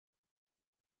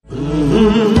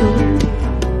When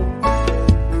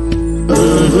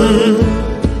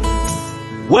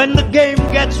the game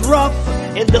gets rough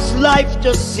and this life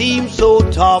just seems so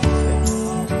tough,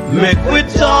 make we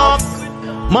talk,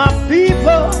 my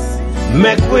people,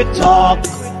 make we talk.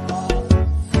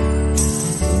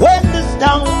 When this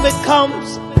town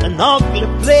becomes an ugly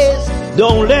place,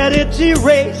 don't let it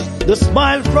erase the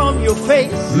smile from your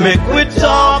face. Make we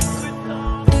talk,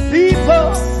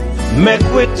 people, make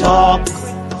we talk.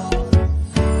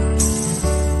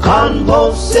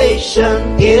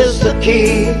 Conversation is the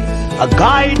key, a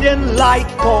guiding light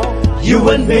for you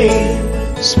and me.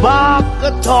 Spark a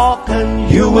talk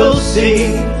and you will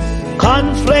see.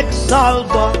 Conflict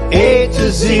solver A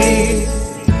to Z.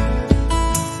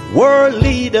 World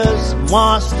leaders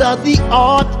master the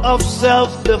art of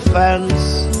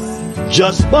self-defense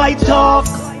just by talk.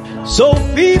 So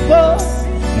people,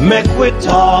 make we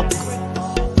talk.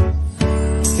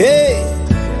 Hey,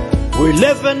 we're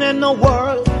living in a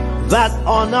world that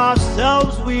on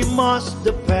ourselves we must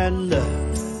depend.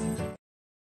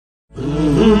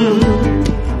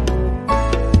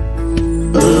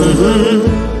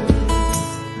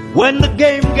 When the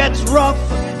game gets rough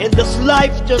and this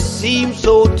life just seems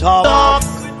so tough,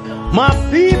 my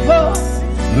people,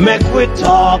 make we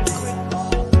talk.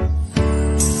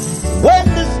 When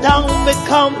this town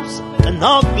becomes an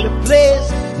ugly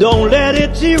place, don't let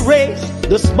it erase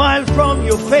the smile from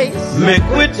your face. Make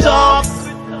we talk,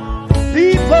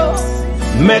 people,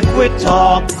 make we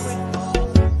talk.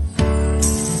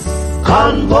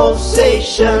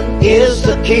 Conversation is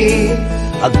the key,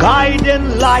 a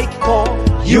guiding light for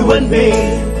you and me.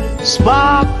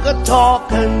 Spark a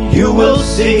talk and you will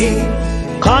see.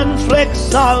 Conflict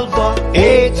solver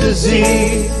A to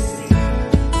Z.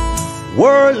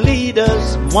 World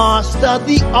leaders master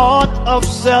the art of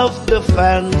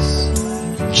self-defense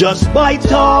just by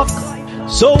talk.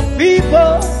 So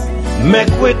people,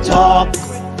 make we talk.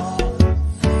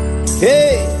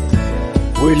 Hey,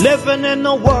 we're living in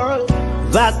a world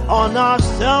that on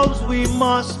ourselves we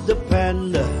must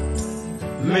depend.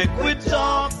 Make we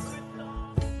talk,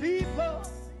 people.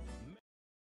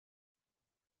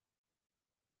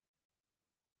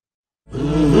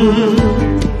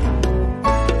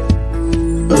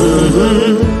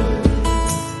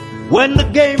 When the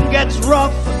game gets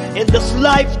rough and this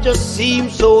life just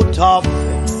seems so tough,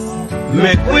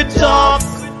 make we talk,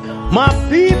 my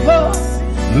people,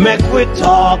 make we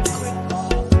talk.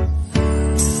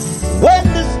 When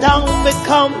this town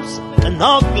becomes an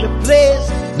ugly place,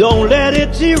 don't let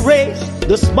it erase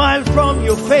the smile from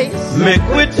your face. Make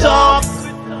we talk,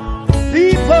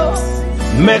 people,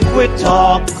 make we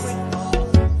talk.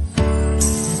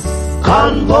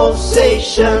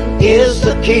 Conversation is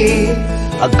the key,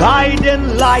 a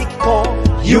guiding light for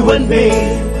you and me.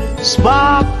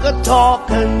 Spark a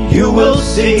talk and you will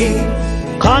see.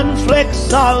 Conflict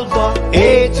solver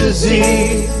A to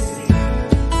Z.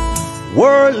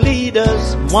 World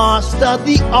leaders master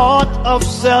the art of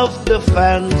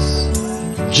self-defense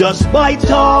just by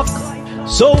talk.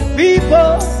 So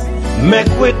people, make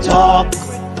we talk.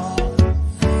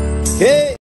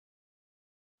 Hey.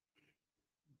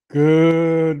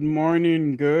 Good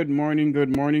morning, good morning,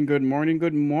 good morning, good morning,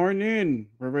 good morning.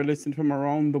 Wherever you listen from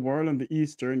around the world and the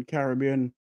Eastern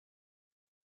Caribbean.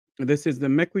 This is the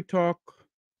Make We Talk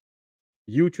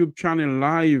YouTube channel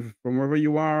live from wherever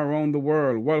you are around the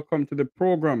world. Welcome to the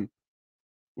program.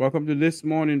 Welcome to this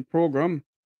morning program.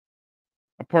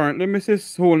 Apparently,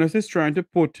 Mrs. Holness is trying to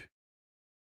put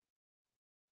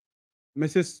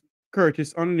Mrs.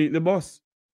 Curtis underneath the bus.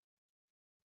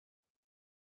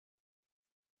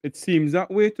 It seems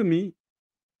that way to me,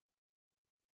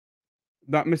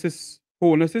 that Mrs.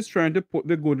 Holness is trying to put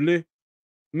the goodly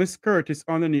Miss Curtis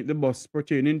underneath the bus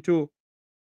pertaining to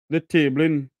the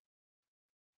tabling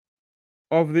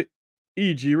of the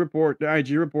IG report, the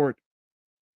IG report.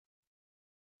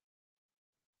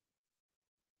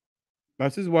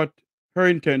 That is what her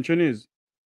intention is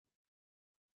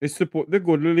to put the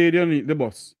goodly lady underneath the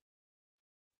bus.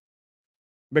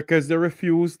 Because they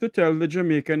refuse to tell the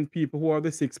Jamaican people who are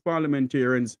the 6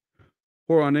 parliamentarians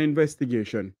who are on an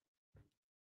investigation.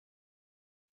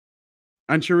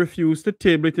 And she refused to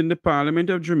table it in the Parliament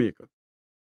of Jamaica.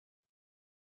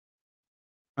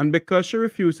 And because she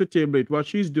refused to table it, what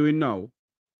she's doing now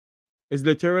is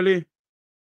literally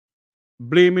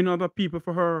blaming other people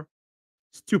for her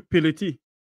stupidity,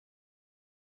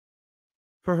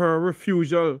 for her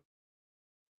refusal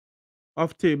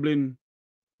of tabling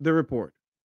the report.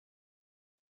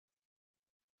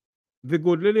 The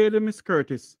goodly lady, Miss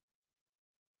Curtis,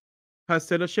 has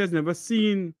said that she has never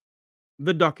seen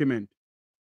the document.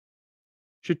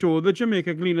 She told the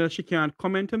Jamaica Gleaner that she can't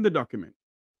comment on the document.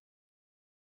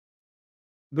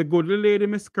 The goodly lady,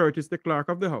 Miss Curtis, the clerk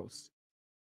of the house,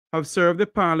 have served the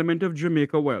Parliament of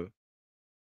Jamaica well.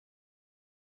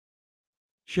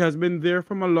 She has been there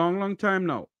from a long, long time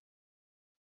now.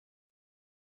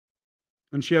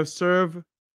 And she has served,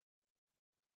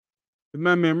 if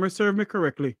my memory serves me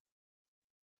correctly,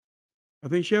 I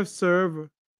think she has served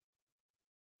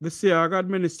the Saga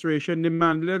administration, the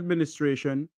Mandela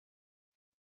administration,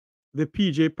 the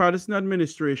P.J. Patterson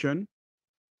administration,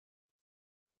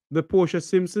 the Portia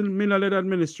Simpson Miller-led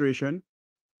administration,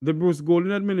 the Bruce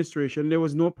Golden administration. There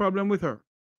was no problem with her.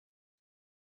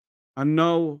 And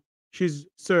now she's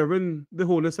serving the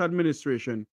Holness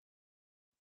administration.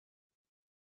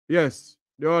 Yes,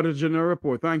 the Auditor General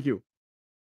report. Thank you.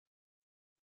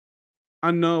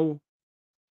 And now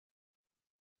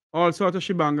all sorts of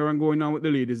shebang and going on with the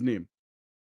lady's name.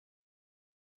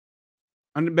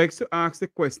 And it begs to ask the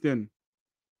question,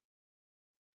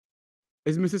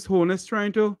 is Mrs. Holness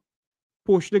trying to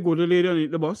push the good lady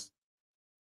underneath the bus?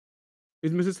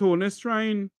 Is Mrs. Holness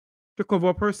trying to cover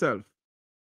up herself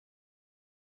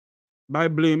by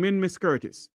blaming Miss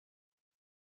Curtis?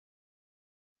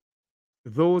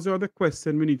 Those are the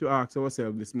questions we need to ask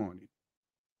ourselves this morning.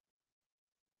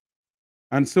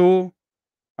 And so,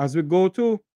 as we go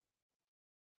to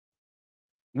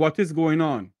what is going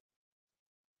on,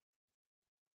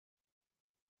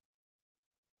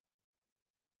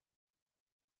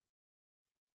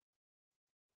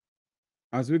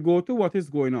 as we go to what is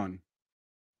going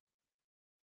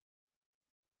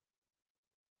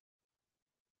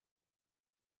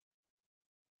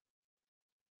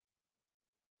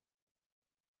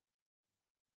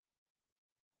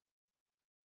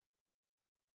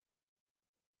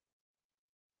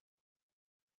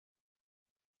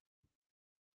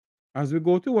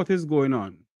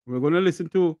on, we're going to listen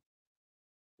to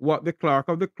what the clerk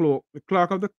of the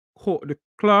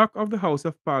House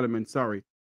of Parliament,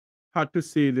 had to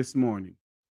say this morning.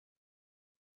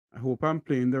 I hope I'm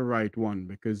playing the right one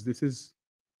because this is,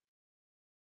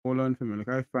 hold on for a minute,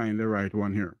 I find the right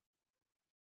one here.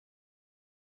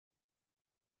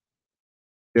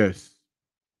 Yes.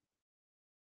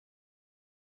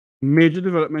 Major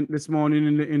development this morning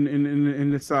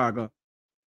in the saga.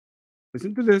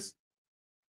 Listen to this.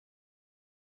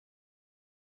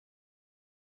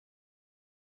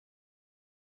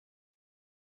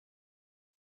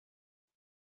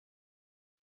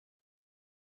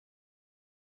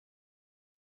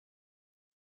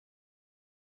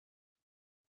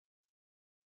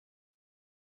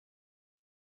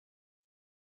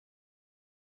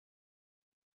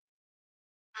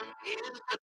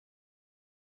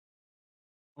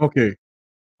 Okay,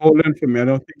 hold on for me. I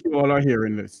don't think you all are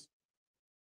hearing this.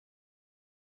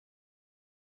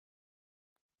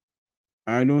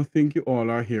 I don't think you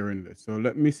all are hearing this. So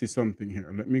let me see something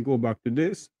here. Let me go back to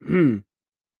this and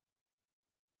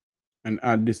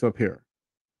add this up here.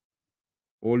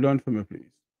 Hold on for me, please.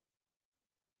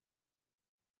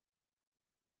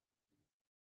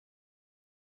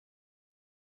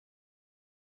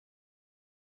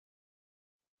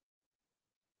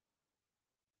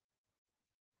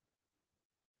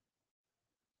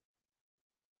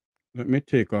 Let me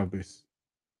take off this.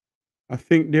 I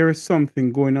think there is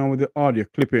something going on with the audio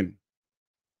clipping.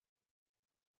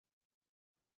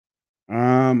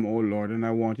 Oh Lord, and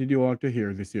I wanted you all to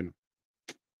hear this, you know.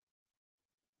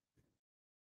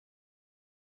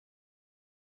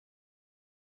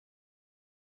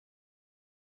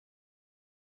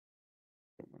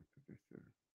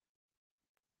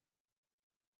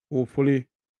 Hopefully,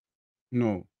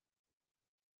 no.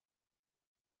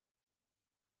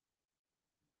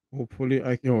 Hopefully,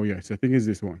 oh yes, I think it's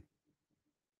this one.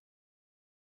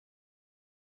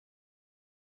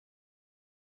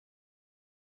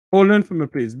 Hold on for me,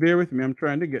 please. Bear with me. I'm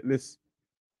trying to get this.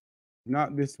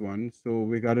 Not this one. So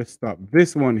we got to stop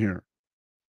this one here.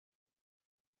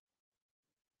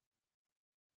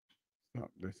 Stop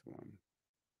this one.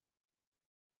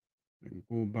 And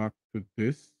go back to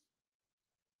this.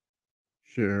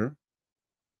 Share.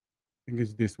 I think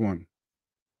it's this one.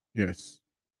 Yes.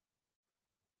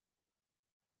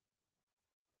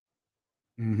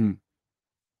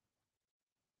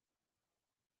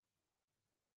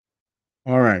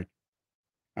 All right.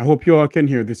 I hope you all can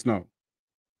hear this now.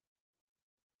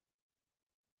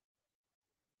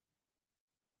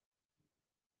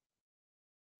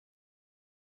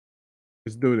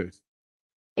 Let's do this.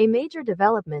 A major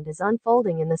development is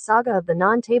unfolding in the saga of the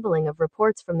non-tabling of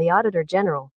reports from the Auditor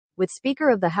General, with Speaker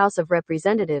of the House of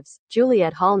Representatives,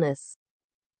 Juliet Holness,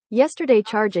 yesterday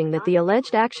charging that the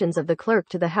alleged actions of the Clerk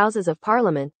to the Houses of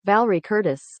Parliament, Valrie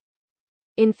Curtis,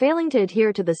 in failing to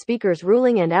adhere to the Speaker's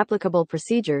ruling and applicable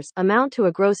procedures, amount to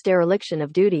a gross dereliction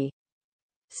of duty.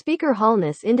 Speaker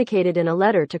Holness indicated in a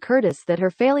letter to Curtis that her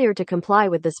failure to comply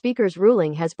with the Speaker's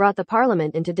ruling has brought the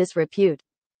Parliament into disrepute.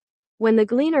 When the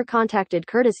Gleaner contacted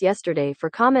Curtis yesterday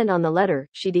for comment on the letter,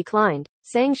 she declined,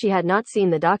 saying she had not seen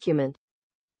the document.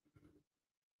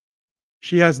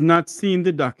 She has not seen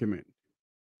the document.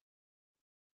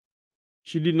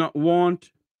 She did not want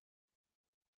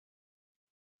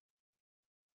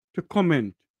to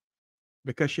comment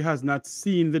because she has not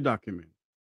seen the document.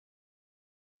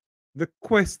 The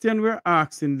question we're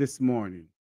asking this morning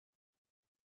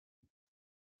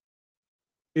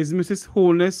is Mrs.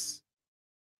 Holness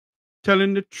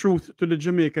telling the truth to the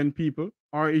Jamaican people,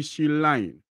 or is she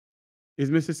lying?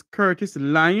 Is Mrs. Curtis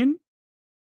lying,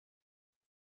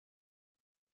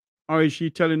 or is she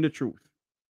telling the truth?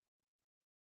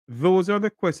 Those are the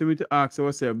questions we need to ask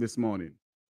ourselves this morning.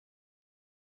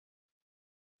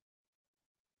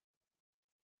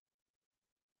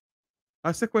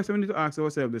 That's the question we need to ask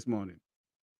ourselves this morning.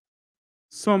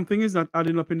 Something is not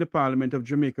adding up in the Parliament of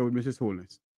Jamaica with Mrs.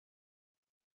 Holness.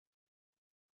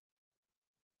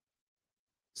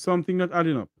 Something not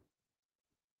adding up.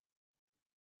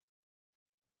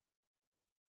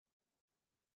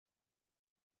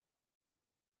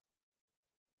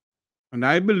 And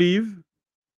I believe,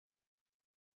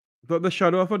 without the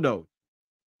shadow of a doubt,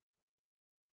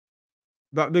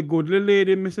 that the goodly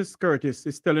lady, Mrs. Curtis,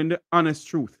 is telling the honest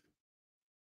truth.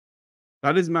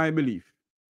 That is my belief.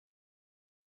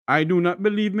 I do not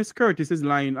believe Miss Curtis is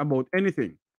lying about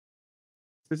anything.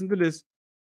 Listen to this.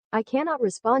 I cannot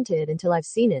respond to it until I've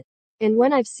seen it. And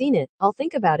when I've seen it, I'll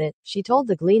think about it, she told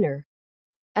the Gleaner.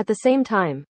 At the same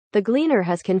time, the Gleaner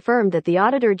has confirmed that the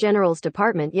Auditor General's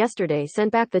Department yesterday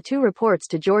sent back the 2 reports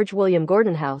to George William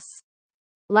Gordon House.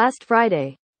 Last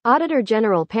Friday, Auditor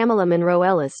General Pamela Monroe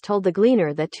Ellis told the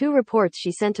Gleaner that 2 reports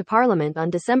she sent to Parliament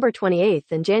on December 28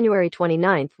 and January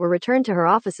 29 were returned to her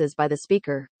offices by the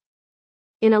Speaker.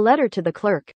 In a letter to the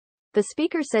Clerk, the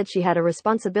Speaker said she had a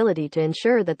responsibility to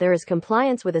ensure that there is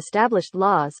compliance with established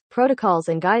laws, protocols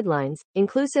and guidelines,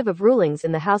 inclusive of rulings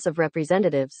in the House of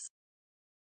Representatives.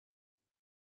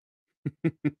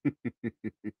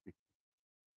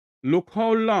 Look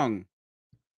how long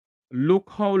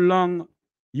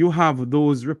you have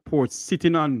those reports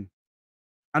sitting on.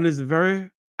 And it's very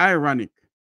ironic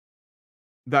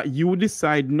that you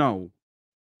decide now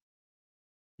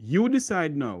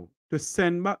to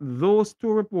send back those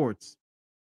 2 reports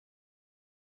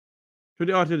to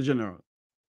the Auditor General.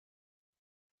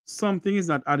 Something is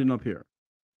not adding up here.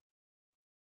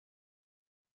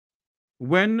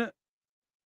 When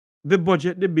the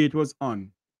budget debate was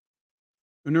on,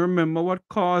 and remember what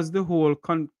caused the whole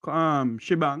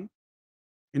shebang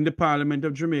in the Parliament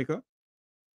of Jamaica?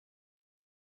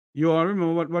 You all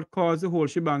remember what caused the whole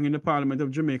shebang in the Parliament of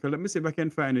Jamaica? Let me see if I can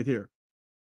find it here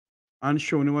and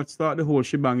show you what started the whole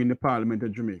shebang in the Parliament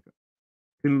of Jamaica.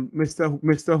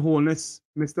 Mr. Holness,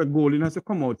 Mr. Golding has to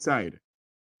come outside.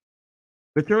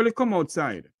 Literally come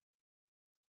outside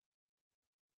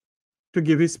to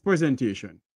give his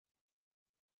presentation.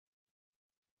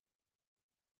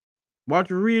 What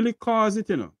really caused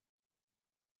it,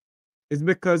 is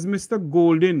because Mr.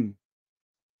 Golding,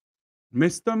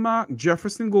 Mr. Mark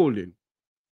Jefferson Golding,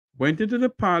 went into the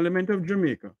Parliament of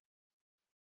Jamaica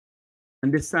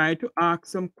and decided to ask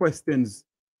some questions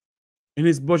in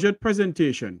his budget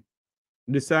presentation,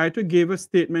 decided to give a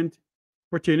statement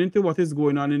pertaining to what is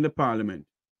going on in the Parliament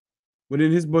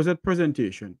within his budget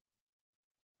presentation.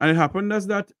 And it happened as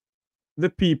that the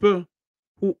people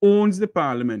who owns the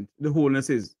Parliament, the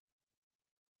Holnesses,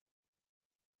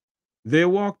 they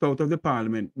walked out of the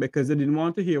Parliament because they didn't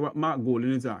want to hear what Mark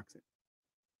Golding is asking.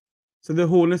 So the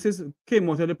Holnesses came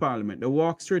out of the Parliament. They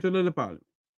walked straight out of the Parliament.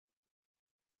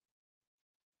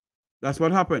 That's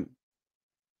what happened.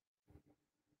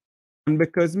 And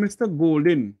because Mr.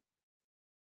 Golding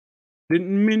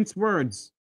didn't mince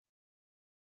words,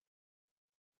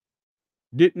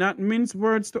 did not mince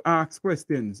words to ask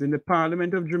questions in the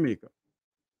Parliament of Jamaica,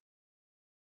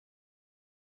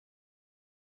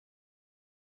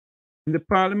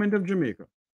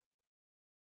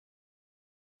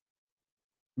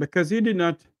 because he did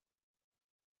not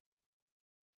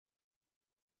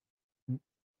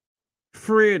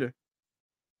afraid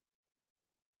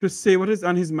to say what is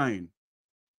on his mind,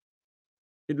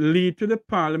 it lead to the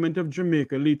Parliament of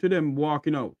Jamaica, lead to them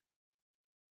walking out.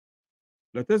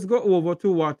 Let us go over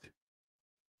to what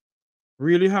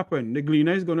really happened. The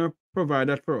Gleaner is going to provide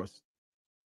that for us.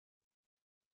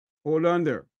 Hold on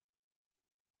there.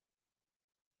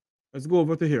 Let's go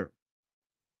over to here.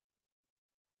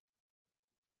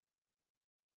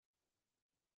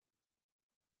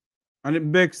 And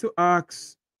it begs to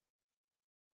ask,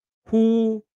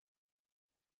 who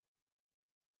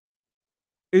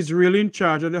is really in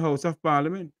charge of the House of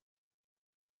Parliament?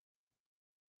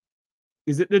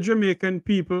 Is it the Jamaican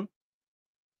people,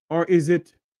 or is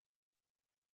it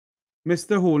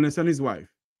Mr. Holness and his wife?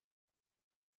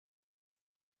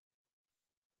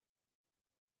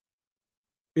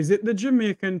 Is it the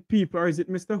Jamaican people, or is it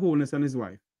Mr. Holness and his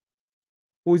wife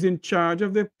who is in charge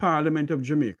of the Parliament of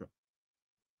Jamaica?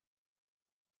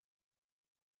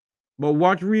 But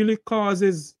what really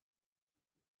causes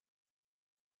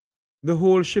the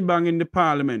whole shebang in the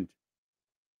Parliament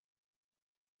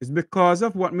is because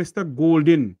of what Mr.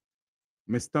 Golding,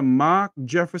 Mr. Mark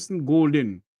Jefferson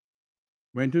Golding,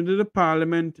 went into the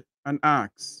Parliament and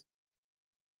asked.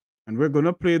 And we're going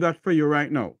to play that for you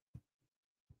right now.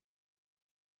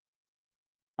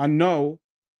 And now,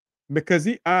 because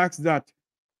he asked that,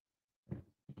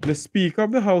 the Speaker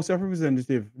of the House of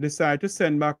Representatives decided to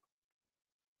send back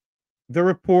the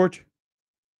report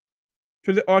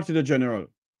to the Auditor General.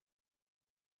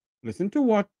 Listen to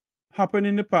what happened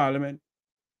in the Parliament.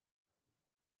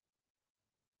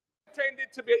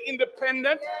 Intended to be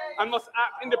independent and must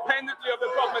act independently of the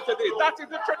government today. That is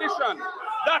the tradition.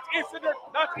 That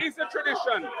is the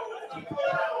tradition.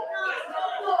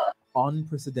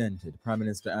 Unprecedented. Prime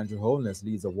Minister Andrew Holness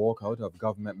leads a walkout of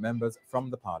government members from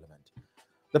the Parliament.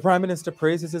 The Prime Minister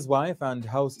praises his wife and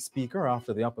House Speaker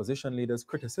after the opposition leader's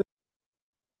criticism.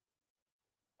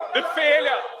 The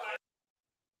failure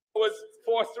was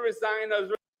forced to resign as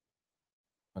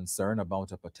concern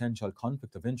about a potential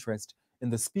conflict of interest in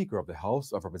the Speaker of the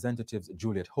House of Representatives,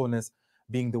 Juliet Holness,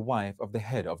 being the wife of the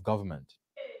head of government.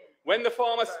 When the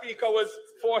former Speaker was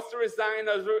forced to resign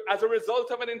as a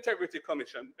result of an Integrity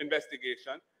Commission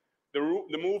investigation,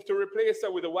 the move to replace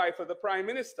her with the wife of the Prime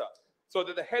Minister, so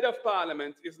that the head of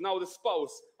Parliament is now the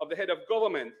spouse of the head of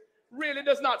government, really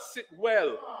does not sit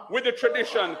well with the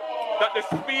tradition that the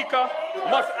Speaker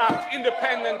must act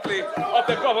independently of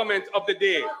the government of the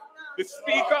day. The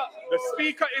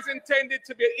Speaker is intended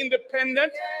to be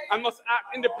independent and must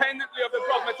act independently of the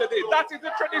government today. That is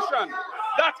the tradition.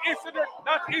 That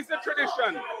is the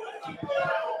tradition.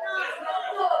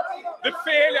 The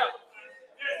failure,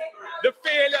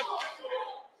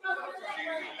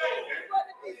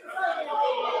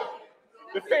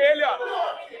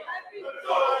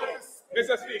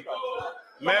 Mr. Speaker.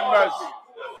 Members.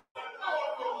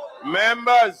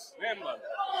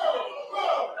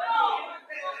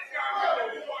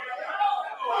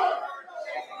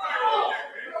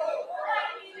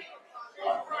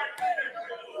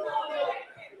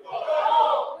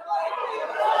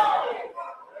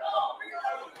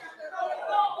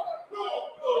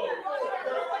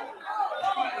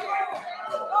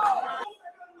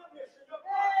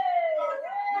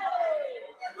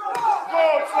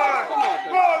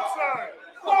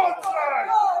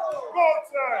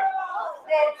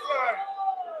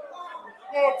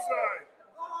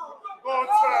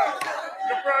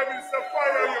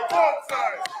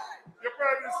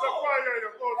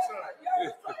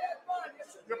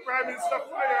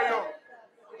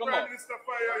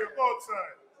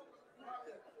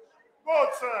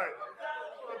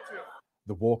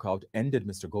 The walkout ended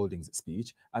Mr. Golding's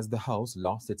speech as the House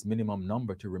lost its minimum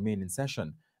number to remain in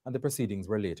session, and the proceedings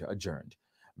were later adjourned.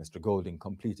 Mr. Golding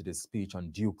completed his speech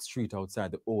on Duke Street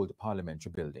outside the old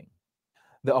parliamentary building.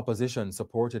 The opposition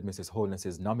supported Mrs.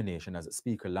 Holness's nomination as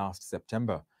Speaker last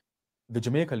September. The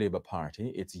Jamaica Labour Party,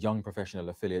 its young professional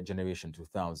affiliate Generation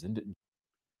 2000.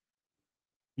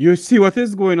 You see what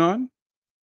is going on?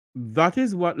 That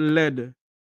is what led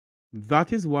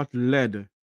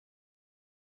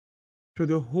to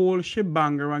the whole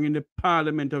shebangarang in the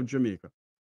Parliament of Jamaica.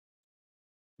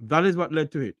 That is what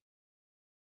led to it.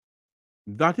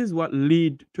 That is what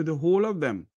led to the whole of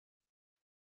them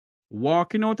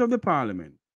walking out of the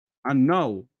Parliament. And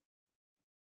now,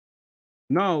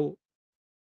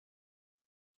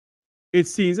 it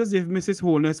seems as if Mrs.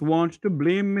 Holness wants to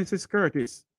blame Mrs.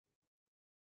 Curtis,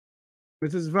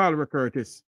 Mrs. Valrie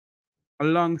Curtis, a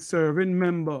long-serving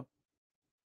member,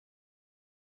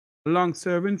 a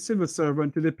long-serving civil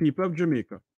servant to the people of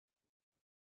Jamaica,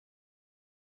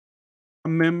 a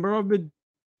member of the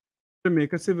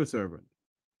Jamaica civil servant,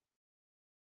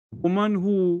 a woman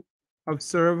who have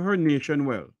served her nation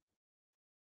well.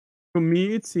 To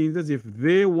me, it seems as if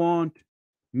they want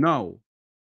now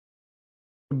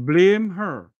to blame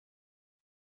her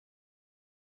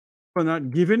for not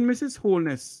giving Mrs.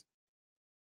 Holness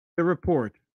the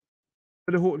report.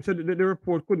 So the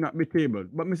report could not be tabled.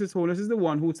 But Mrs. Holness is the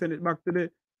one who sent it back to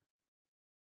the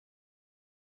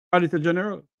Auditor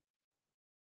General.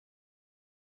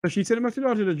 So she sent it back to the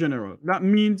Auditor General. That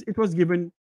means it was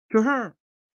given to her.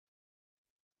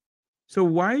 So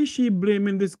why is she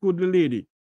blaming this good lady?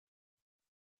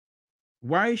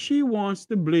 Why she wants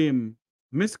to blame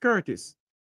Miss Curtis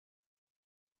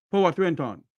for what went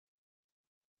on?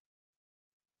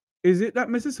 Is it that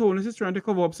Mrs. Holness is trying to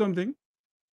cover up something?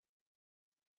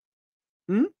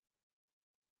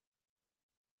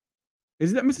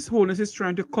 Is it that Mrs. Holness is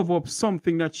trying to cover up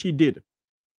something that she did?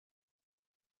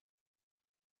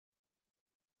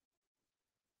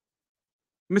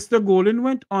 Mr. Golding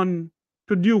went on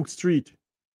to Duke Street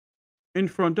in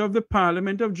front of the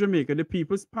Parliament of Jamaica, the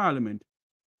People's Parliament,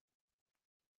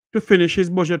 to finish his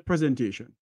budget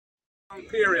presentation.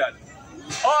 Period.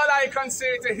 All I can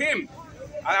say to him,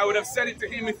 and I would have said it to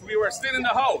him if we were still in the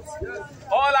house,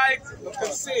 all I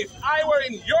can say, if I were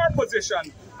in your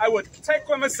position, I would take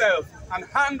with myself and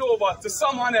hand over to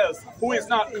someone else who is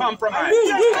not compromised.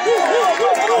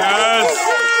 Yes.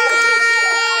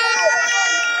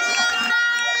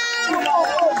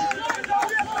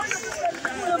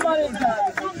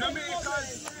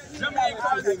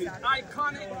 Jamaica's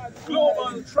iconic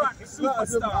global track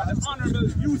superstar, the Honorable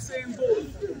Usain Bolt,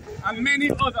 and many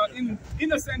other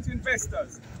innocent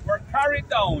investors were carried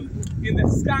down in the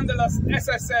scandalous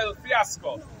SSL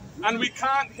fiasco. And we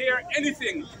can't hear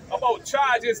anything about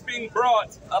charges being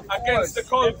brought against the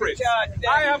culprits.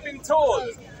 I have been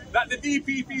told that the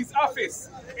DPP's office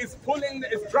is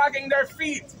dragging their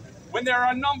feet when there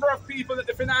are a number of people that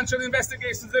the Financial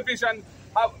Investigations Division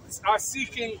are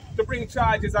seeking to bring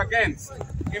charges against.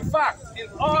 In fact, in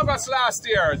August last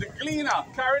year, the Gleaner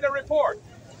carried a report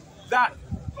that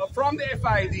from the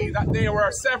FID that there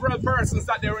were several persons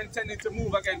that they were intending to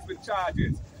move against with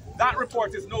charges. That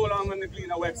report is no longer on the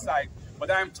Gleaner website, but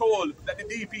I am told that the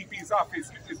DPP's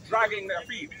office is dragging their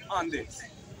feet on this.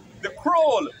 The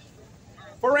Kroll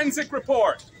forensic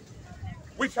report,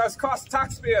 which has cost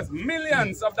taxpayers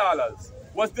millions of dollars,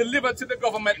 was delivered to the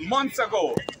government months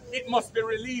ago. It must be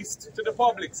released to the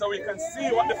public so we can see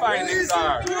what the findings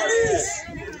are.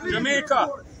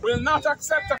 Jamaica will not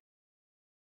accept a...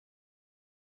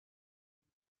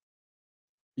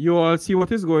 You all see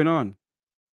what is going on.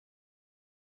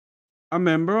 A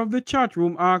member of the chat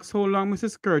room asks how long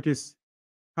Mrs. Curtis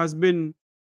has been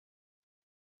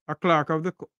a clerk of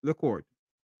the court.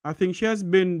 I think she has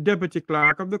been deputy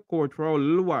clerk of the court for a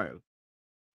little while.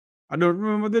 I don't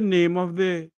remember the name of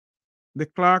the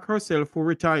clerk herself who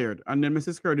retired, and then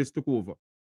Mrs. Curtis took over.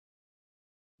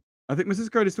 I think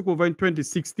Mrs. Curtis took over in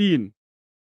 2016,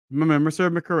 if my memory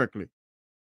serves me correctly.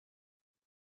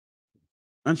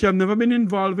 And she has never been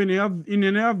involved in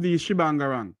any of these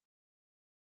shibangarang.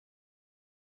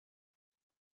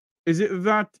 Is it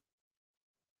that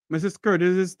Mrs.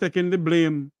 Curtis is taking the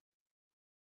blame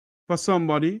for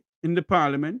somebody in the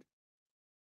parliament?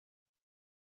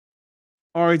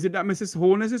 Or is it that Mrs.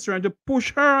 Holness is trying to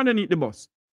push her underneath the bus?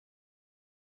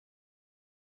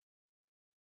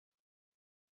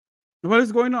 What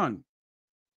is going on?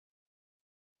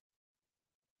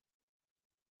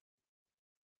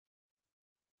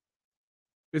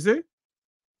 You see?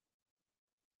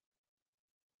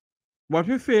 What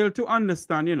we fail to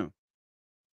understand,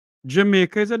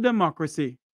 Jamaica is a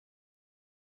democracy.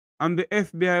 And the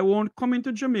FBI won't come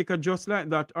into Jamaica just like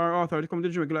that, or authority come to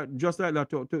Jamaica just like that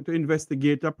to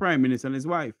investigate a prime minister and his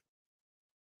wife.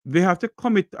 They have to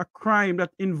commit a crime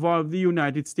that involves the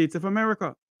United States of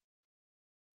America.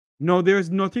 Now, there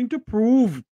is nothing to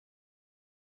prove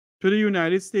to the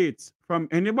United States from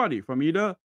anybody, from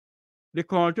either the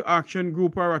Call to Action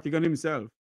group or Rattigan himself,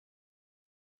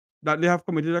 that they have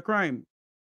committed a crime.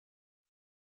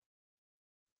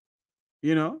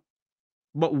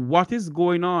 But what is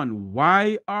going on?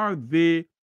 Why are they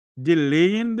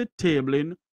delaying the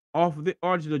tabling of the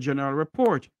Auditor General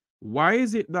report? Why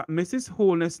is it that Mrs.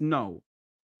 Holness now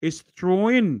is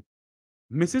throwing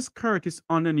Mrs. Curtis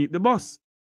underneath the bus?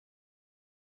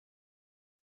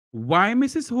 Why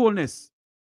Mrs. Holness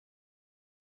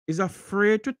is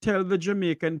afraid to tell the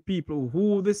Jamaican people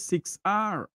who the six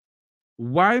are?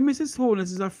 Why Mrs.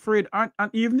 Holness is afraid, and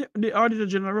even the Auditor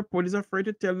General report is afraid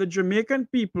to tell the Jamaican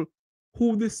people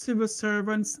who the civil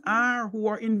servants are who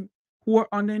are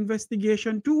under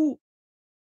investigation too.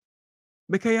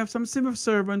 Because you have some civil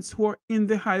servants who are in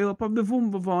the high up of the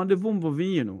Vumvavan, the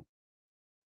Vumvavi,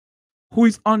 who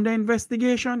is under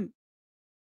investigation.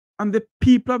 And the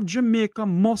people of Jamaica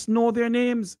must know their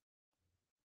names.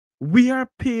 We are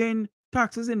paying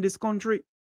taxes in this country.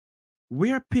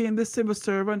 We are paying the civil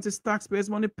servants, it's taxpayers'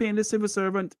 money paying the civil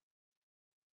servant.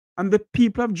 And the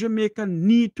people of Jamaica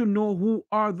need to know who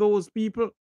are those people.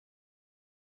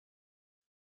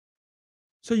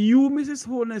 So you, Mrs.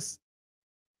 Holness,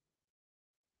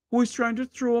 who is trying to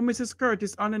throw Mrs.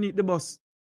 Curtis underneath the bus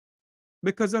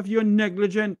because of your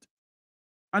negligent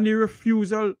and your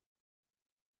refusal,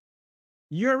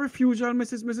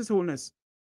 Mrs. Holness,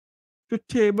 to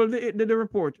table the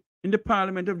report in the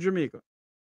Parliament of Jamaica.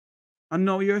 And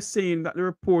now you're saying that the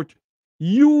report,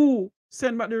 you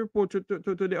send back the report to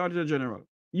the Auditor General.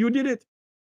 You did it.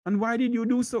 And why did you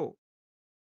do so?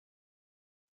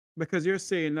 Because you're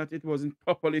saying that it wasn't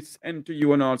properly sent to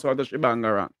you and all sorts of shebang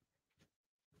around.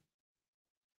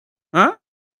 Huh?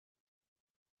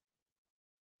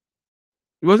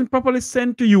 It wasn't properly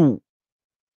sent to you.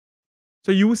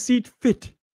 So you see it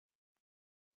fit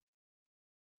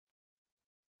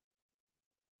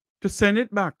to send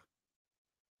it back.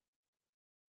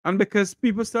 And because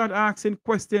people start asking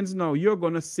questions now, you're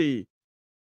going to say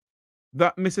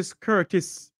that Mrs.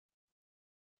 Curtis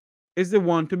is the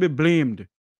one to be blamed.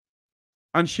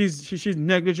 And she's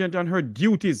negligent on her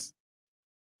duties.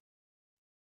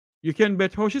 You can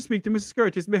bet how she speaks to Mrs.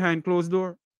 Curtis behind closed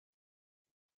door.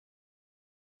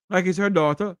 Like it's her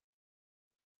daughter.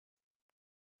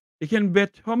 You can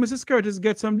bet how Mrs. Curtis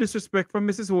gets some disrespect from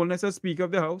Mrs. Holness as Speaker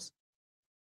of the House.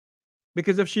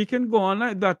 Because if she can go on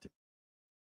like that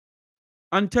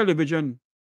on television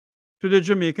to the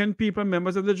Jamaican people,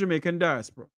 members of the Jamaican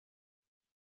diaspora,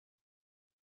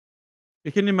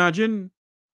 you can imagine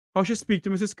how she speaks to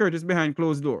Mrs. Curtis behind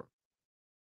closed door.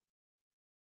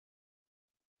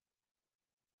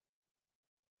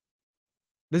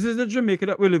 This is the Jamaica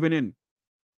that we're living in,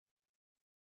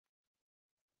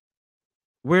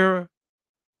 where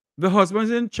the husband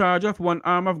is in charge of one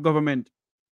arm of government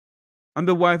and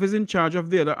the wife is in charge of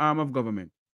the other arm of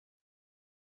government.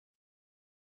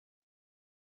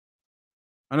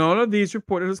 And all of these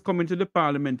reporters coming to the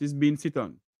Parliament is being sit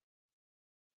on.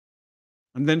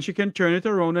 And then she can turn it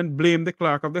around and blame the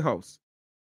clerk of the House.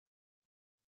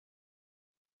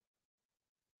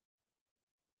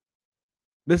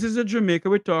 This is a Jamaica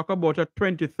we talk about a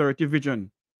 2030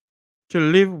 vision to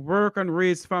live, work, and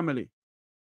raise family.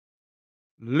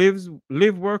 Live,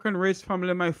 work, and raise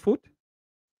family my foot?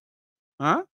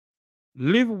 Huh?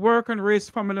 Live, work, and raise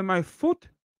family my foot?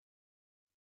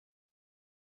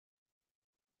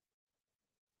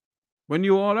 When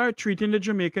you all are treating the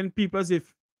Jamaican people as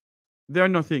if they're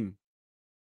nothing.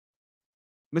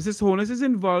 Mrs. Holness is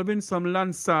involved in some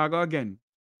land saga again.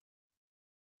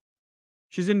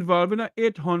 She's involved in an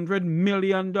 $800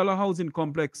 million housing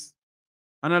complex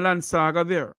and a land saga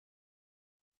there.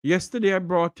 Yesterday, I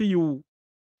brought to you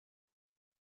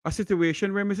a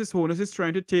situation where Mrs. Holness is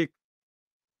trying to take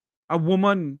a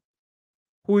woman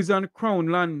who is on Crown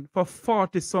land for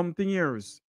 40-something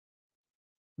years,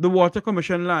 the Water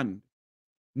Commission land.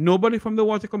 Nobody from the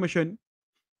Water Commission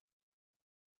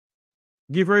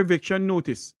give her eviction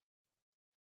notice.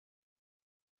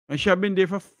 And she had been there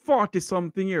for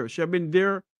 40-something years. She had been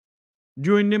there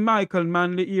during the Michael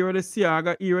Manley era, the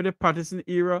Saga era, the Patterson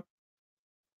era,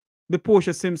 the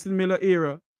Portia Simpson Miller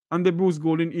era, and the Bruce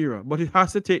Golding era. But it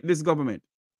has to take this government,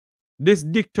 this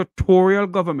dictatorial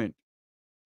government,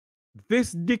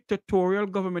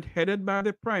 headed by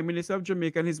the Prime Minister of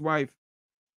Jamaica and his wife,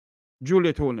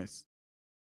 Juliet Holness,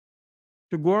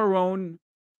 to go around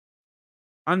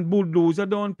and bulldozer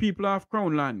down people off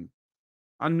Crown land.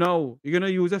 And now you're going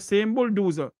to use the same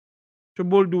bulldozer to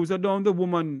bulldozer down the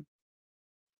woman,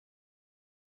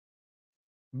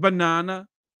 banana,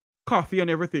 coffee, and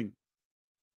everything.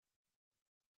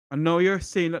 And now you're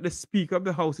saying that the Speaker of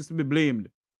the House is to be blamed.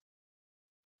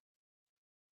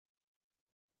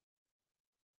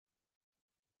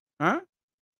 Huh?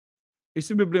 It's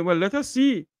to be blamed. Well, let us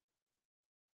see.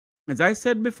 As I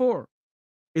said before,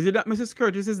 is it that Mrs.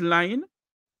 Curtis is lying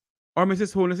or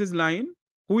Mrs. Holness is lying?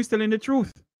 Who is telling the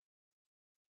truth?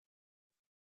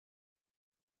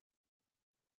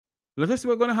 Let us see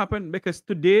what's going to happen, because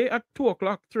today at 2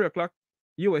 o'clock, 3 o'clock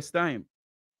US time,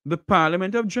 the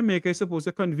Parliament of Jamaica is supposed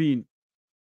to convene.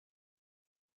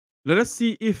 Let us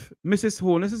see if Mrs.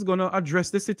 Holness is going to address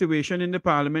the situation in the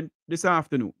Parliament this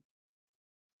afternoon.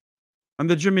 And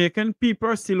the Jamaican people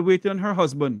are still waiting on her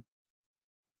husband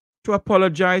to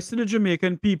apologize to the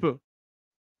Jamaican people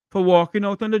for walking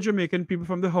out on the Jamaican people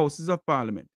from the Houses of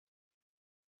Parliament.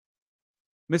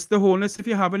 Mr. Holness, if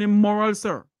you have any morals,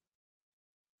 sir,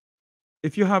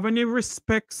 if you have any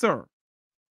respect, sir,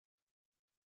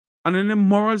 and any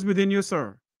morals within you,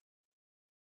 sir,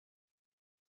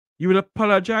 you will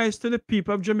apologize to the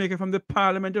people of Jamaica from the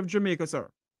Parliament of Jamaica, sir,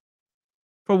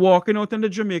 for walking out on the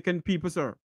Jamaican people,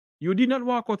 sir. You did not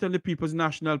walk out on the People's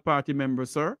National Party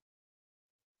members, sir,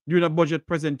 during a budget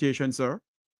presentation, sir.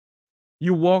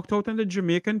 You walked out on the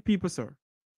Jamaican people, sir.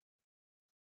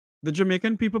 The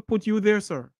Jamaican people put you there,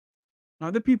 sir,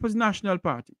 not the People's National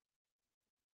Party.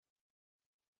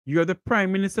 You are the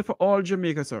Prime Minister for all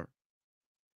Jamaica, sir.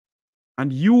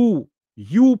 And you,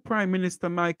 Prime Minister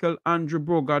Michael Andrew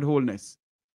Brogard Holness,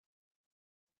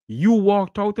 you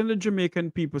walked out on the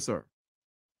Jamaican people, sir.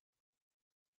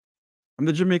 And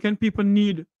the Jamaican people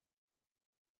need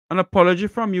an apology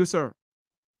from you, sir.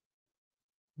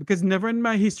 Because never in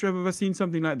my history have I ever seen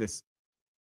something like this.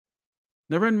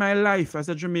 Never in my life as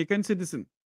a Jamaican citizen.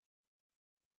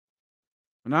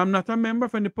 And I'm not a member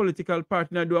of any political party.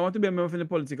 Now, do I want to be a member of any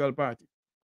political party?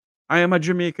 I am a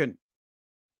Jamaican.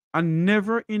 And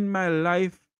never in my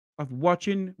life of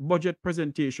watching budget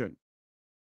presentation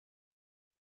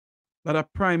that a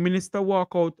prime minister walk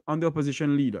out on the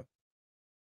opposition leader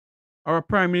or a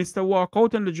prime minister walk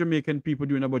out on the Jamaican people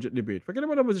during a budget debate. Forget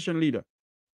about the opposition leader.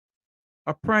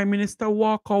 A prime minister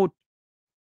walk out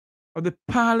of the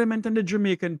parliament and the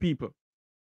Jamaican people.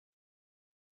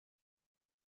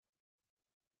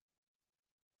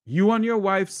 You and your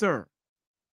wife, sir.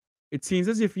 It seems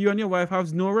as if you and your wife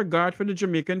have no regard for the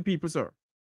Jamaican people, sir.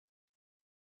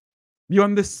 You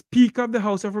and the Speaker of the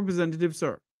House of Representatives,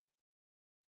 sir,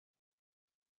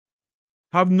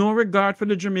 have no regard for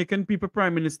the Jamaican people,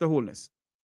 Prime Minister Holness.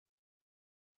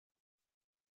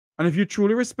 And if you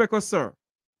truly respect us, sir,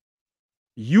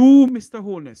 you, Mr.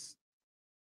 Holness,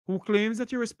 who claims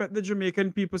that you respect the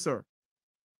Jamaican people, sir,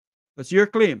 that's your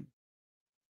claim.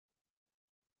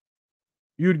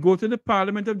 You'd go to the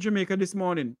Parliament of Jamaica this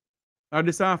morning or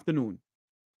this afternoon,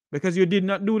 because you did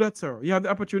not do that, sir. You have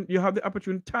the opportunity. You have the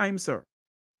opportune time, sir.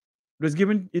 It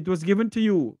was given to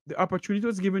you. The opportunity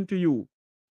was given to you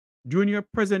during your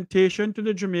presentation to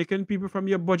the Jamaican people from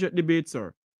your budget debate,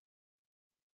 sir.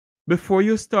 Before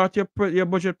you start your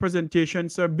budget presentation,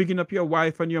 sir, bigging up your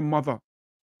wife and your mother.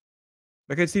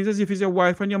 Like it seems as if it's your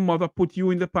wife and your mother put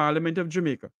you in the Parliament of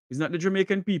Jamaica. It's not the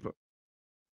Jamaican people.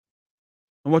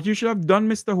 And what you should have done,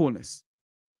 Mr. Holness,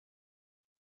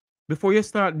 before you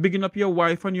start bigging up your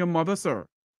wife and your mother, sir,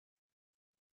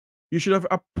 you should have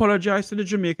apologized to the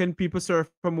Jamaican people, sir,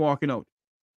 from walking out.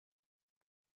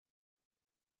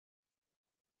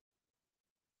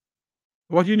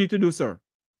 What you need to do, sir.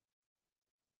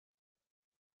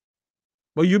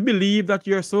 But you believe that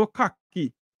you're so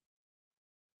cocky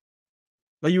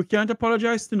that you can't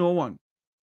apologize to no one.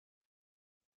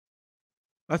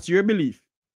 That's your belief.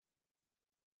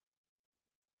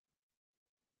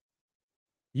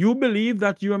 You believe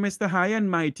that you are Mr. High and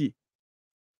Mighty.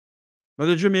 But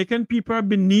the Jamaican people are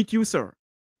beneath you, sir.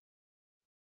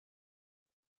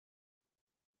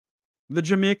 The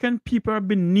Jamaican people are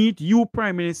beneath you,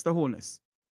 Prime Minister Holness.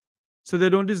 So they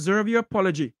don't deserve your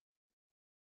apology.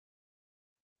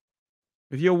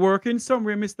 If you're working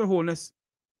somewhere, Mr. Holness,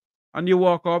 and you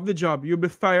walk off the job, you'll be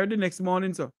fired the next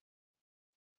morning, sir.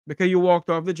 Because you walked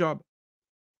off the job.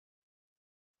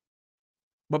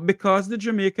 But because the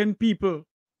Jamaican people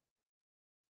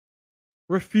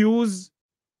refuse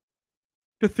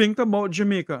to think about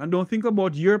Jamaica and don't think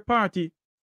about your party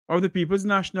or the People's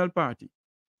National Party,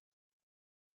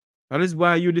 that is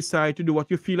why you decide to do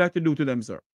what you feel like to do to them,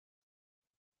 sir.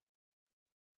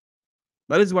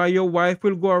 That is why your wife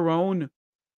will go around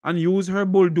and use her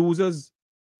bulldozers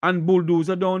and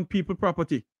bulldozer down people's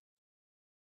property.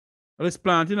 That is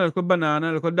planting a little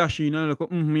banana, a little dashina, a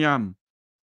little yam.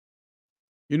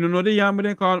 You know the yam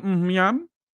they call yam?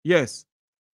 Yes.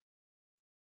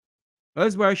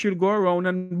 That's why she'll go around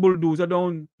and bulldozer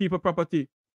down people's property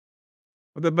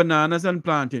with the bananas and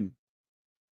planting.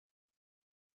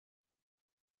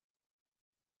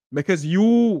 Because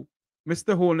you,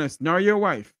 Mr. Holness, nor your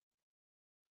wife,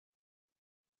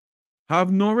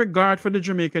 have no regard for the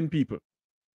Jamaican people.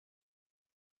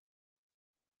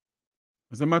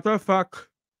 As a matter of fact,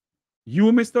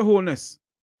 you, Mr. Holness,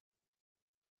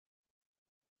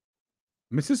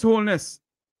 Mrs. Holness,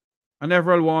 and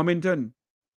Everett Warmington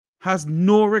has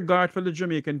no regard for the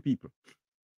Jamaican people.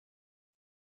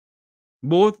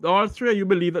 All three of you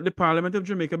believe that the Parliament of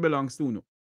Jamaica belongs to you.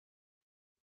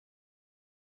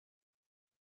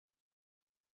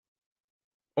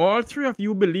 All three of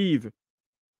you believe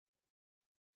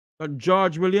that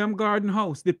George William Garden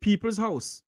House, the People's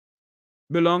House,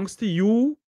 belongs to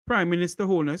you, Prime Minister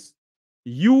Holness,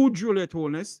 you, Juliet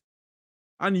Holness,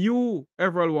 and you,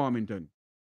 Everett Warmington.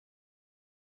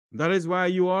 That is why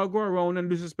you all go around and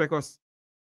disrespect us.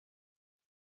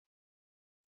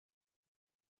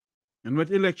 And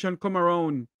when election come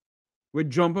around, we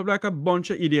jump up like a bunch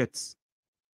of idiots.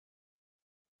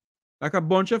 Like a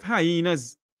bunch of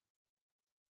hyenas.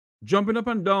 Jumping up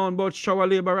and down about shower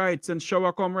labor rights and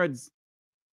shower comrades.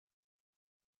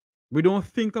 We don't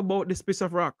think about this piece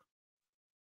of rock.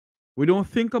 We don't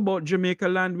think about Jamaica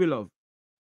land we love.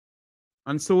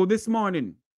 And so this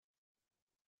morning,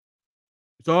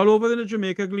 It's all over in the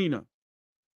Jamaica Gleaner,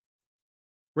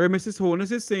 where Mrs.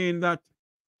 Holness is saying that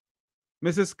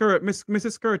Mrs.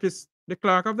 Curtis, the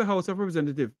clerk of the House of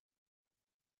Representatives,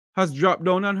 has dropped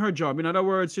down on her job. In other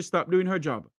words, she stopped doing her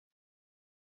job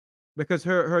because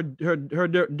her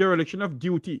dereliction of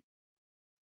duty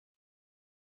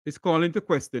is calling into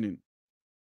questioning.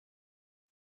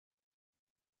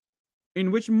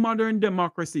 In which modern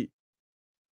democracy,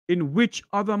 in which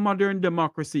other modern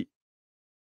democracy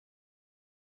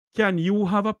can you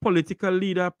have a political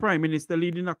leader, prime minister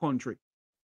leading a country,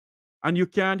 and you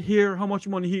can't hear how much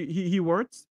money he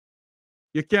worth?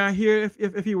 You can't hear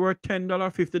if he worth $10,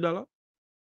 $50.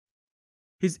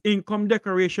 His income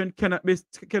declaration cannot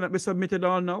be submitted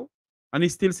all now, and he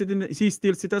still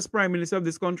sit as prime minister of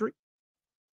this country.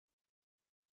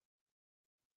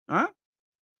 Huh?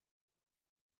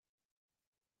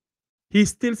 He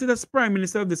still sits as prime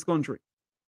minister of this country.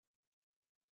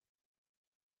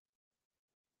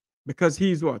 Because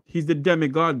he's what? He's the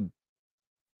demigod.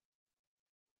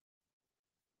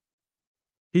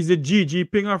 He's the Xi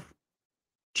Jinping of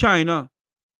China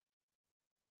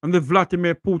and the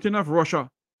Vladimir Putin of Russia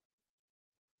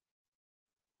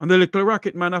and the little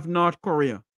rocket man of North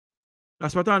Korea.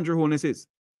 That's what Andrew Holness is.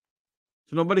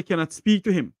 So nobody cannot speak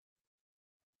to him.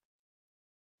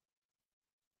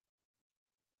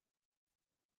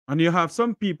 And you have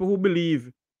some people who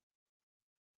believe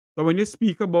that when you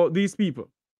speak about these people,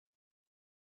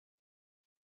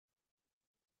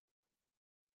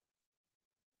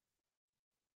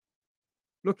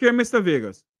 look here, Mr.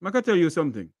 Vegas, I can tell you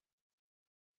something.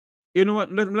 You know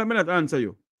what? Let me not answer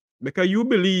you. Because you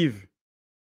believe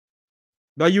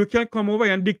that you can come over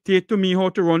and dictate to me how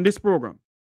to run this program.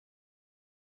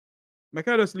 I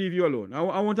can just leave you alone. I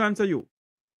won't answer you.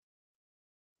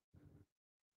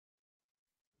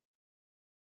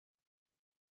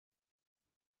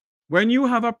 When you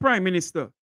have a prime minister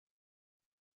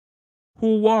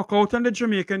who walk out on the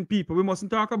Jamaican people, we mustn't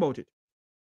talk about it.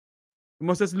 We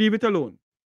must just leave it alone.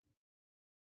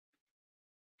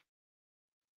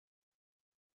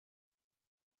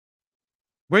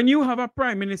 When you have a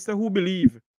prime minister who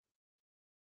believes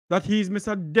that he's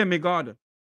Mr. Demigod,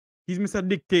 he's Mr.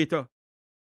 Dictator,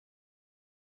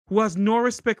 who has no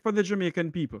respect for the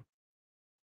Jamaican people.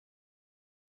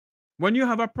 When you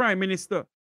have a prime minister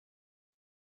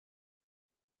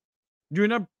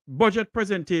during a budget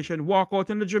presentation walk out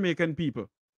on the Jamaican people,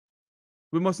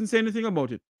 we mustn't say anything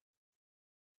about it.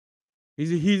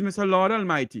 He's Mr. Lord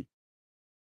Almighty,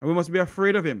 and we must be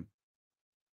afraid of him.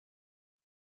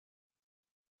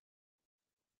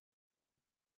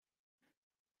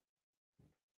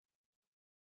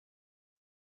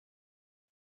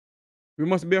 We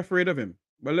must be afraid of him.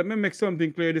 But let me make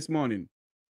something clear this morning.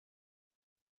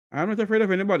 I'm not afraid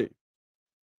of anybody.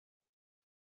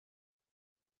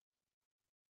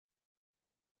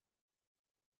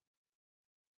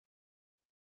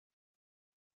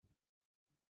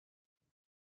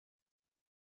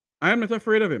 I am not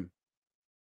afraid of him.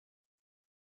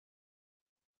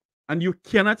 And you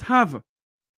cannot have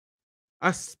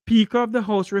a Speaker of the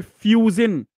House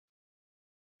refusing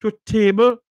to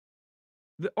table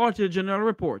the Auditor General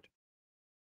report.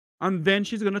 And then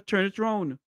she's going to turn it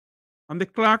around on the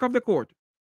clerk of the court.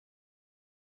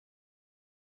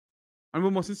 And we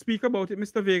mustn't speak about it,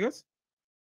 Mr. Vegas.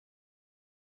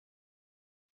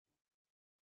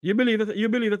 You believe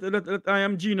that I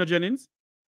am Gina Jennings?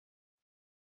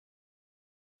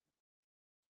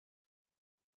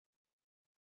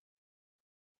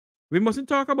 We mustn't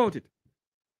talk about it.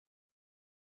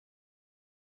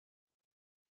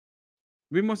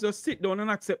 We must just sit down and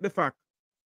accept the fact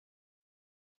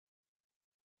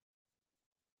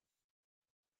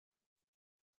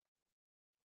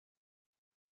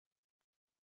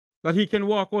that he can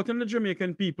walk out on the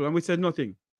Jamaican people and we said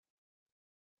nothing.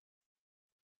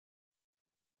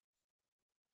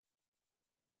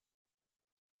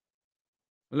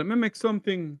 Let me make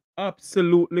something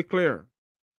absolutely clear.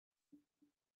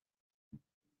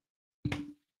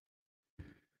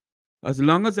 As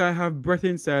long as I have breath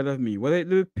inside of me, whether it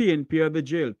be the PNP or the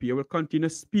JLP, I will continue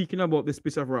speaking about this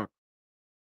piece of rock.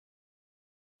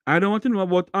 I don't want to know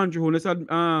about Andrew Holness'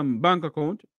 bank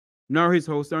account, nor his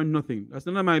house, or nothing. That's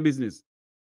none of my business.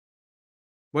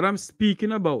 What I'm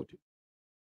speaking about,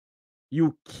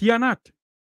 you cannot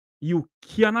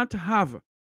have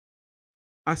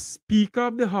a Speaker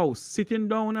of the House sitting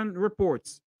down and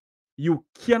reports. You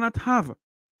cannot have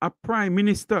a Prime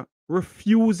Minister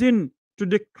refusing to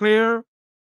declare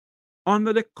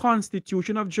under the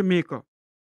Constitution of Jamaica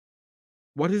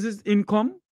what is his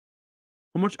income,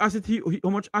 how much asset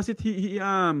he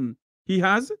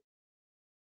has.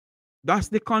 That's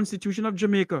the Constitution of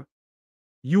Jamaica.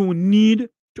 You need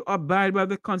to abide by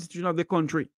the constitution of the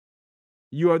country.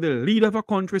 You are the leader of a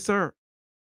country, sir.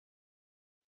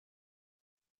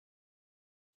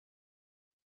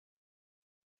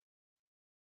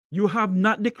 You have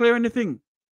not declared anything.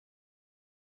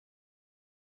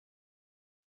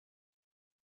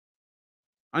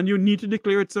 And you need to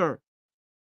declare it, sir.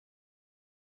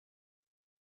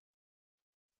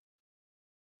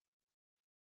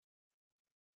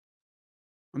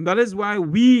 And that is why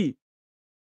we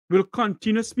will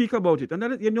continue to speak about it. And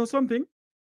that is, you know something?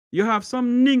 You have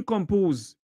some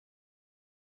nincompoops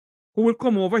who will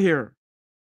come over here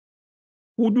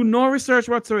who do no research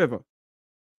whatsoever.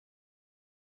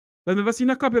 They've never seen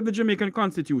a copy of the Jamaican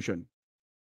Constitution.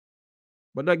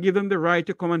 But that give them the right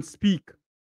to come and speak.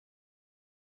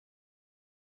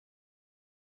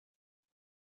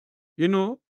 You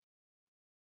know,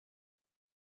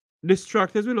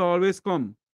 distractors will always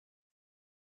come.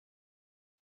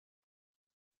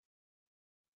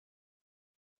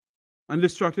 And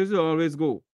distractors will always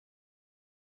go.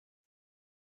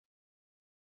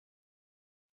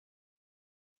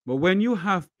 But when you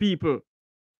have people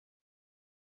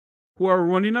who are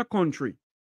running a country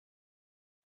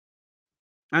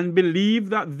and believe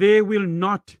that they will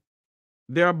not,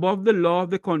 they're above the law of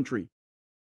the country.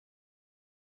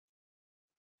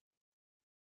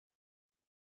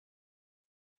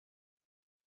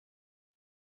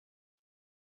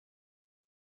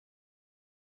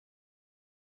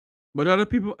 But other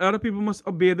people must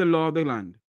obey the law of the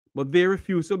land. But they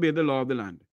refuse to obey the law of the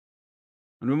land.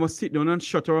 And we must sit down and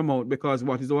shut our mouth because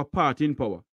what is our party in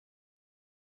power?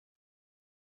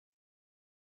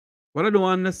 What I don't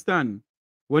understand,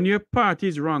 when your party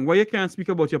is wrong, why you can't speak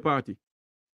about your party?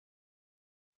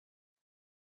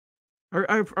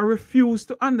 I refuse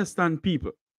to understand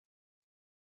people.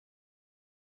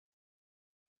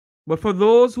 But for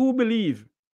those who believe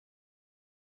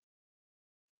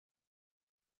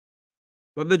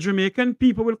that the Jamaican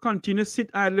people will continue to sit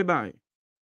idly by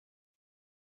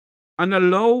and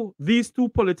allow these two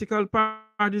political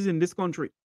parties in this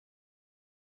country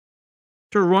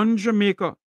to run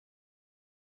Jamaica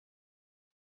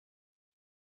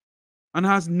and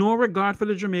has no regard for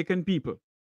the Jamaican people,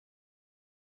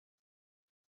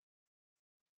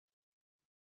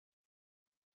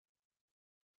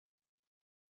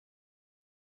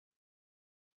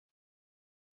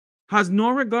 has no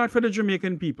regard for the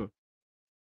Jamaican people.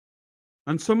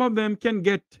 And some of them can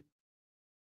get,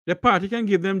 the party can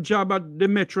give them job at the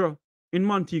metro in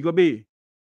Montego Bay.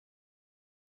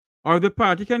 Or the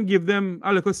party can give them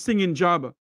a little singing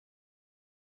job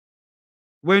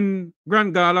when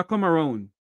Grand Gala come around.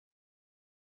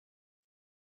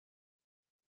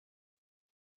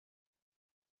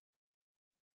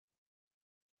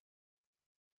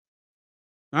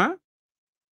 Huh?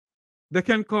 They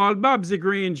can call Babsy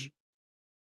Grange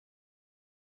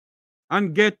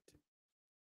and get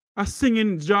a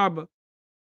singing job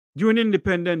during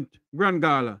independent Grand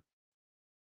Gala.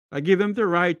 I give them the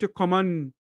right to come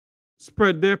and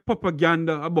spread their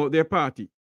propaganda about their party.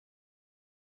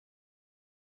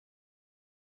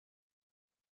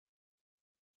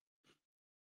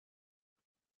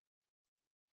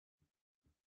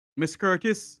 Miss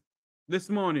Curtis, this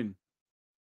morning,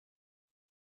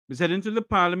 is heading to the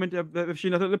parliament, if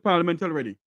she's not at the parliament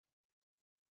already.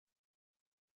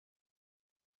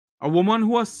 A woman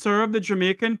who has served the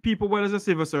Jamaican people well as a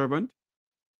civil servant.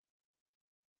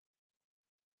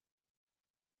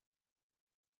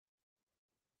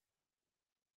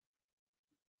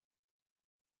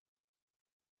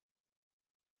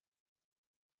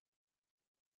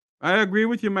 I agree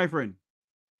with you, my friend.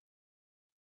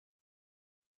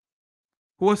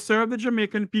 Who has served the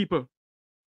Jamaican people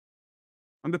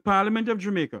and the Parliament of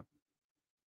Jamaica.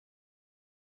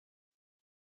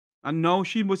 And now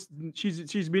she's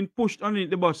been pushed on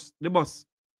the bus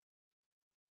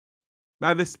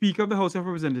by the Speaker of the House of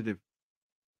Representatives.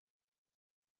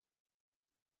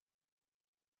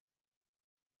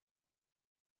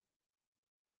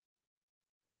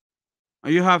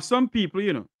 And you have some people,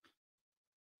 you know,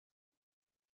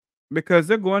 because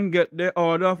they go and get the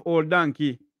order of old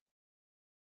donkey,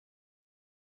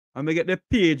 and they get the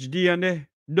PhD and the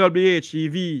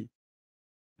WHEV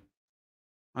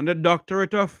and the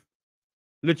doctorate of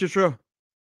literature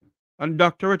and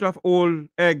doctorate of old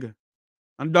egg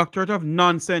and doctorate of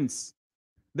nonsense.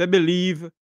 They believe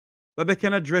that they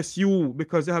can address you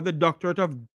because they have the doctorate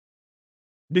of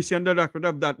this and the doctorate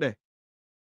of that there.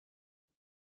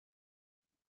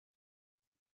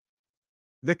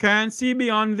 They can't see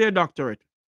beyond their doctorate.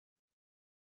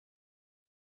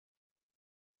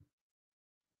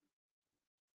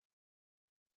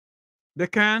 They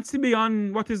can't see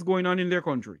beyond what is going on in their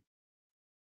country.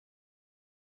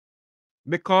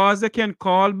 Because they can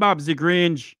call Babsy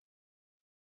Grange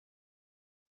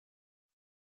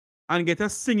and get a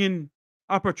singing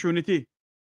opportunity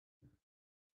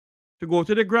to go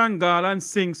to the Grand Gala and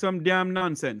sing some damn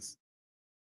nonsense.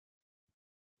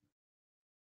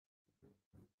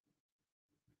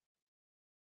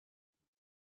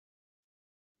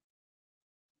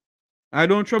 I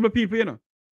don't trouble people, you know.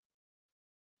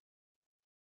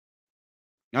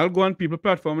 I'll go on people's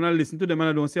platform and I'll listen to them and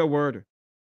I don't say a word.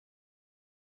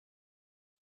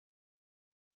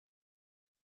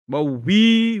 But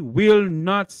we will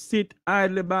not sit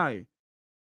idly by.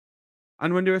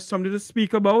 And when there is something to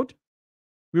speak about,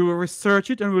 we will research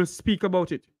it and we'll speak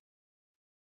about it.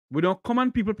 We don't come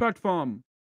on people's platform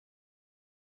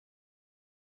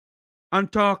and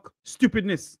talk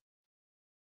stupidness.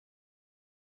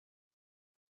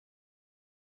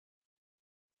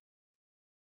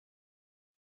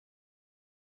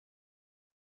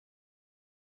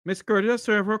 Miss Curtis has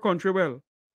served her country well.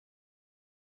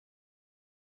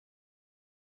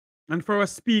 And for a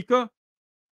speaker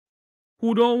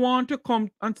who don't want to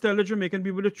come and tell the Jamaican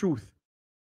people the truth,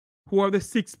 who are the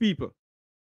 6 people,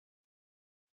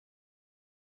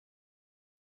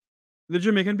 the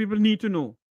Jamaican people need to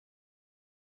know.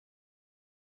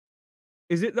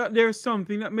 Is it that there's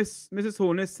something that Mrs.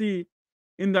 Holness see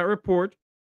in that report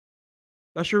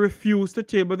that she refused to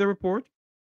table the report?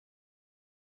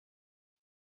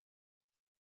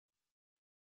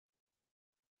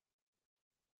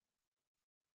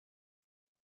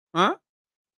 Huh?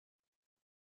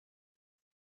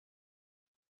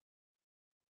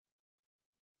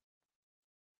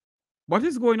 What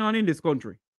is going on in this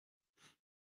country?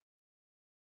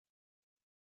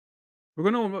 We're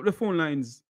going to open up the phone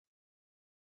lines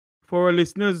for our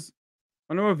listeners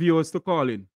and our viewers to call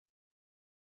in.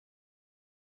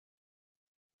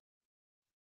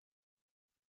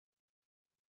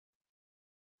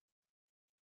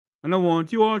 And I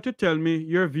want you all to tell me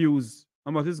your views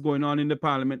on what is going on in the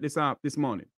parliament this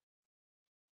morning.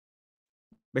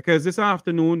 Because this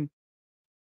afternoon,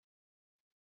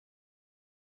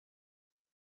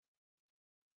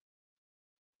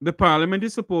 the parliament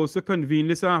is supposed to convene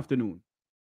this afternoon.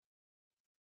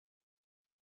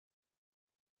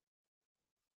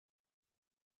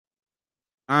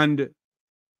 And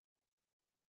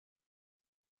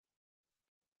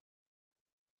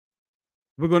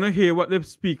we're going to hear what the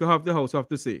Speaker of the House have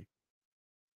to say.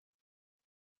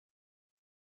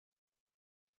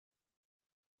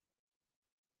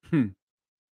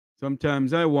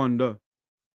 Sometimes I wonder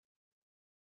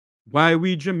why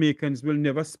we Jamaicans will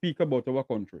never speak about our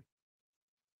country.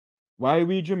 Why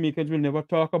we Jamaicans will never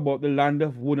talk about the land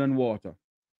of wood and water.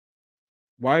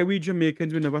 Why we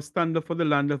Jamaicans will never stand up for the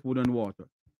land of wood and water.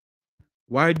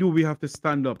 Why do we have to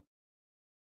stand up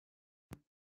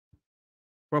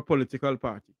for a political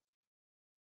party?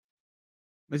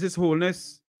 Mrs.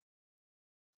 Holness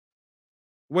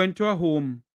went to a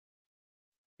home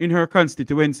in her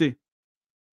constituency.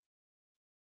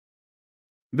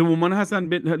 The woman has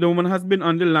been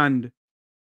on the land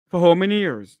for how many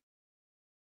years?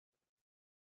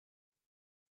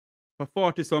 For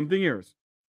 40-something years.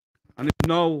 And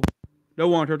now they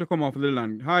want her to come off of the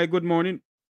land. Hi, good morning.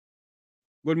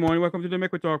 Good morning. Welcome to the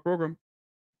Make We Talk program.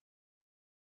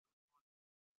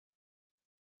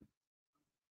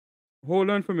 Hold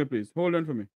on for me, please. Hold on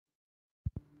for me.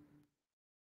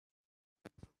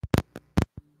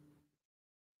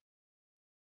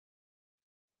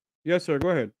 Yes, sir. Go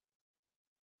ahead.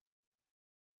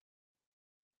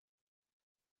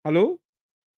 Hello?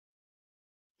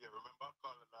 Yeah, remember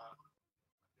calling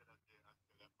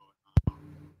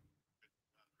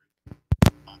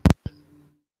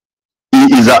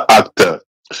he is an actor.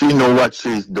 She know what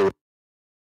she's doing.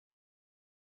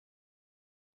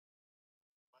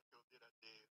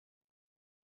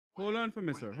 Hold on for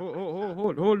me, sir.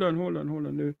 Hold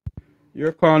on.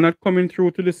 Your call not coming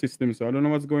through to the system, so I don't know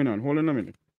what's going on. Hold on a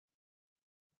minute.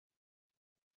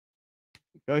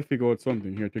 I figure out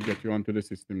something here to get you onto the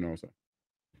system now, sir.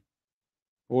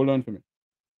 Hold on for me.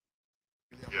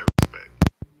 Yeah, respect.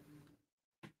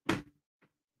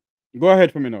 Go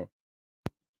ahead for me now.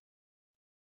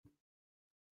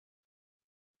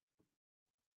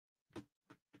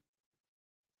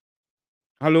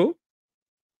 Hello?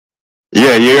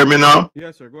 Yeah, you hear me now?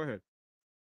 Yes, sir. Go ahead.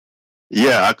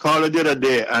 Yeah, I called her the other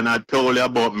day and I told you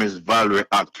about Miss Valrie,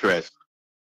 actress.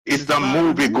 It's a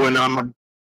movie going on.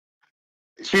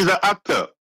 She's an actor.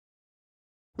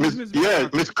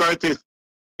 Miss Curtis.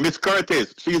 Miss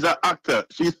Curtis, she's an actor.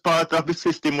 She's part of the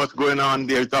system. What's going on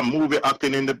there? It's a movie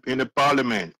acting in the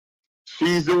parliament.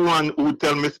 She's the one who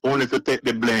tell Miss Holness to take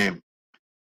the blame.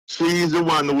 She's the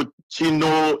one who,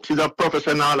 she's a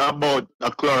professional about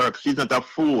a clerk. She's not a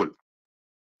fool.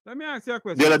 Let me ask you a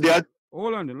question.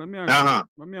 Hold on, let me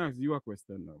ask you a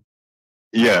question now.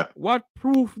 Yeah. What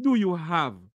proof do you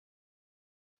have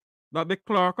that the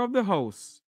clerk of the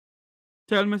house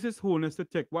tell Mrs. Holness to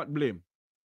take what blame?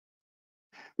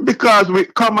 Because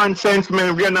with common sense,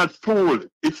 man, we are not fooled.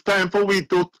 It's time for we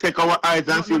to take our eyes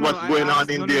and see what's going on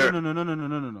in there.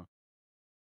 No.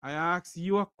 I ask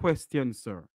you a question,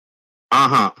 sir.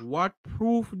 What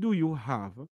proof do you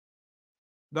have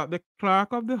that the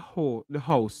clerk of the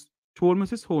house told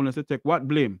Mrs. Holness to take what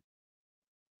blame?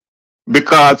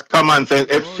 Because common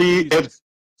sense,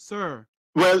 sir,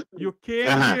 well, you came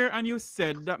here and you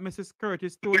said that Mrs.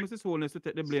 Curtis told Mrs. Holness to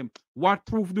take the blame. What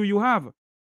proof do you have?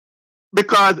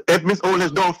 Because if Miss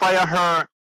Holness don't fire her,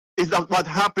 is that what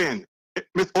happened?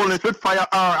 Miss Holness would fire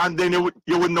her, and then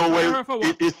you would know where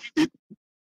it is.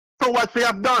 So what she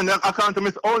have done according to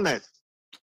Miss Holness?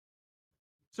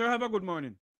 Sir, have a good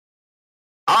morning.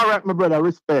 All right, my brother,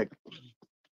 respect.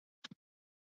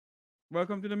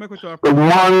 Welcome to the Mekotar. Good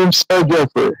morning, Sir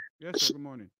Jeffrey. Yes, sir, good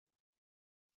morning.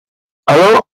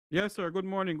 Hello? Yes, sir, good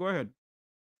morning. Go ahead.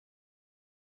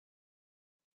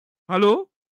 Hello?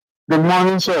 Good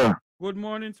morning, sir. Good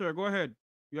morning, sir. Go ahead.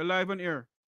 You're live on air.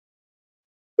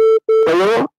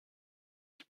 Hello?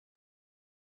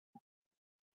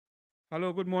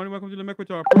 Hello, good morning. Welcome to the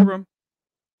Mekotar program.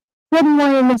 Good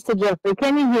morning, Mr. Jeffrey.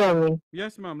 Can you hear me?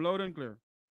 Yes, ma'am. Loud and clear.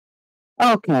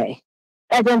 Okay.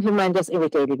 That gentleman just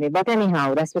irritated me, but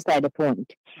anyhow, that's beside the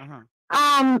point.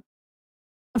 Fire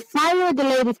the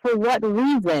lady for what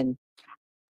reason?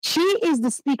 She is the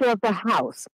Speaker of the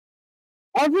House.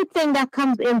 Everything that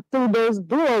comes in through those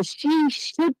doors, she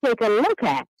should take a look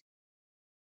at.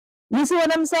 You see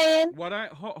what I'm saying?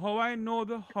 How I know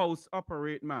the house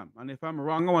operate, ma'am, and if I'm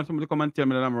wrong, I want somebody to come and tell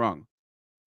me that I'm wrong.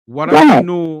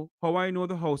 How I know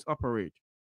the house operate.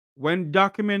 When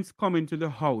documents come into the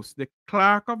house, the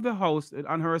clerk of the house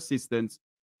and her assistants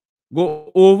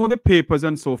go over the papers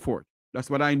and so forth. That's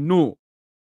what I know.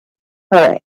 All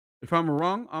right. If I'm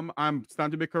wrong, I'm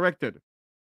stand to be corrected.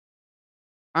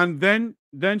 And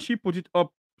then she put it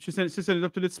up. She sent it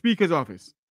up to the Speaker's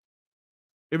office.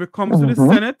 If it comes to the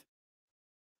Senate,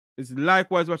 it's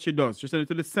likewise what she does. She sent it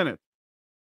to the Senate.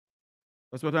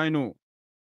 That's what I know.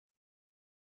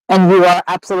 And you are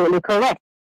absolutely correct.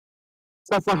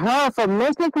 So for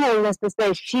Mrs. Holness to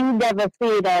say she never see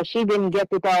it or she didn't get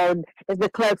it or it's the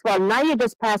clerk's fault, now you're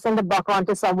just passing the buck on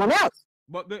to someone else.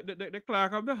 But the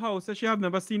clerk of the house says she have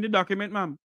never seen the document,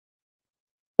 ma'am.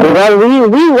 Well,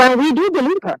 we do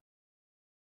believe her.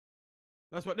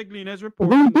 That's what the Gleaner is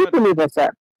reporting. We do believe her, sir.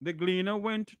 The Gleaner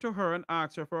went to her and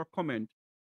asked her for a comment.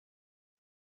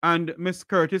 And Miss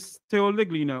Curtis told the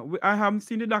Gleaner, I haven't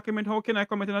seen the document. How can I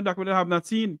comment on a document I have not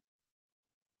seen?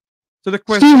 So the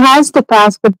question, she has to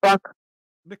pass the buck.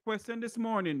 The question this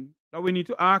morning that we need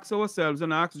to ask ourselves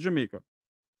and ask Jamaica,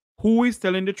 who is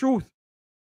telling the truth?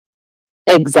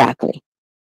 Exactly.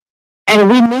 And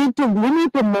we need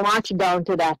to march down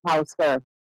to that house, sir,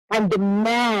 and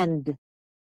demand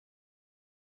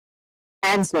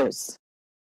answers.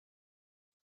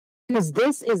 Because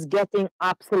this is getting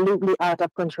absolutely out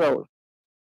of control.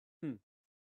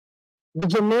 The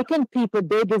Jamaican people,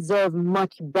 they deserve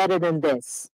much better than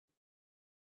this.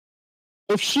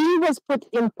 If she was put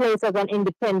in place as an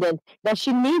independent, that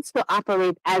she needs to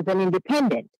operate as an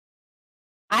independent.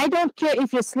 I don't care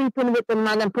if you're sleeping with the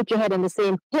man and put your head in the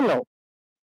same pillow.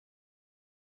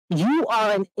 You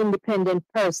are an independent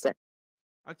person.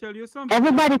 I tell you something.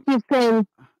 Everybody keeps saying,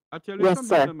 I tell you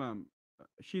something, ma'am.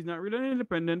 She's not really an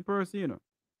independent person, you know.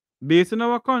 Based on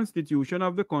our constitution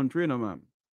of the country, you know, ma'am.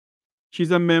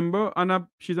 She's a member of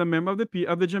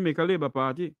the Jamaica Labour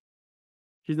Party.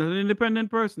 She's not an independent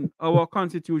person. Our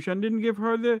constitution didn't give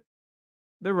her the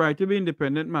right to be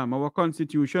independent, ma'am. Our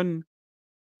constitution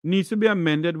needs to be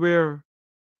amended where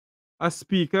a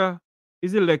speaker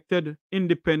is elected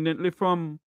independently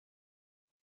from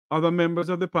other members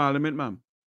of the parliament, ma'am.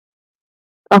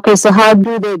 Okay, so how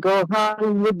would they go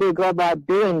about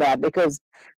doing that? Because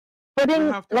let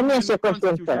me ask you a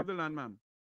question, sir.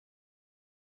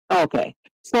 Okay,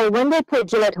 so when they put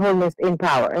Juliet Holness in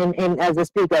power, in as the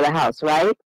Speaker of the House,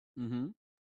 right?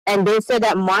 And they said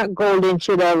that Mark Golding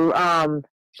should have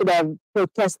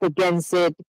protested against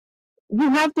it. You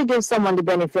have to give someone the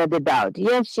benefit of the doubt.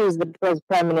 Yes, she's the first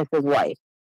Prime Minister's wife,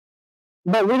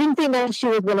 but we didn't think that she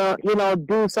was gonna,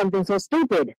 do something so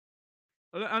stupid.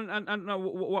 And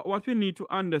what we need to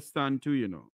understand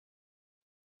too,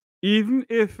 even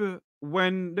if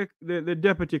when the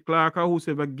deputy clerk or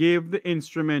whoever gave the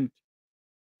instrument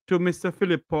to Mr.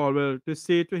 Philip Paulwell to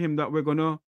say to him that we're going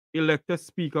to elect a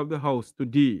Speaker of the House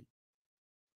today.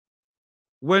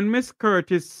 When Ms.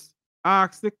 Curtis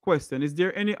asked the question, is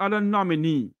there any other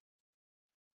nominee?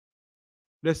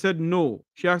 They said no.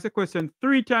 She asked the question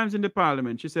 3 times in the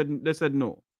parliament. They said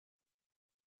no.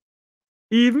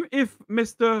 Even if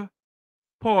Mr.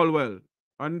 Paulwell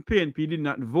and PNP did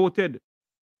not voted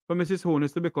for Mrs.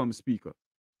 Holness to become Speaker,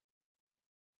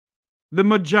 the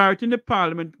majority in the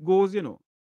parliament goes, you know.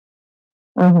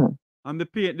 And the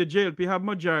JLP have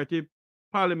majority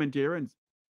parliamentarians.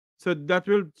 So that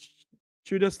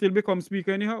should have still become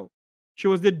Speaker anyhow. She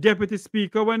was the deputy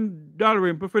Speaker when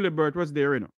Dalrymple Philibert was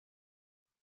there, you know.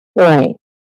 Right.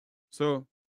 So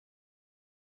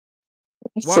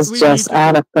this is just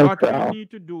out of control. What we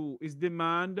need to do is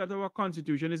demand that our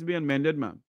constitution is being amended,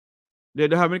 ma'am. They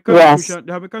have a constitution. Yes.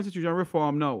 They have a constitution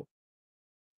reform now.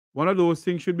 One of those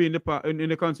things should be in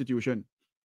the constitution.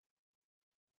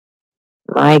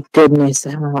 My goodness,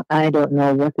 I don't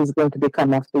know what is going to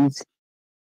become of these.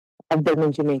 I've been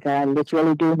in Jamaica. I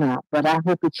literally do not, but I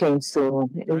hope it changes soon.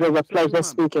 It was a pleasure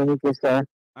speaking with you, sir.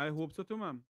 I hope so too,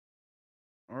 ma'am.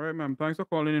 All right, ma'am. Thanks for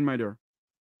calling in, my dear.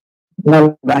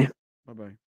 Bye-bye.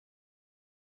 Bye-bye.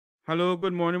 Hello,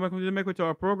 good morning. Welcome to the Make With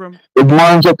Our program. Good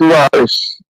morning,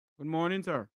 Tavares. Good morning,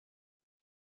 sir.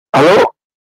 Hello?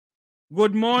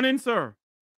 Good morning, sir.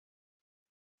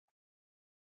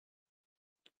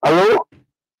 Hello?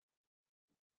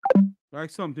 Like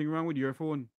something wrong with your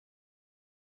phone.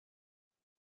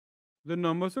 The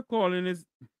numbers are calling is...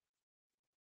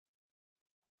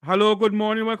 Hello, good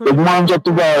morning. Welcome good morning,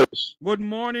 Tavares. Good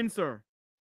morning, sir.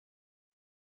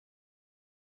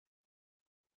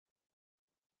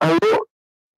 Hello?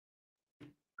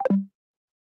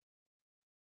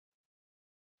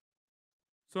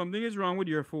 Something is wrong with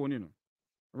your phone, you know.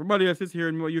 Everybody else is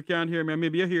hearing me, but you can't hear me.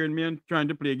 Maybe you're hearing me and trying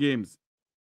to play games.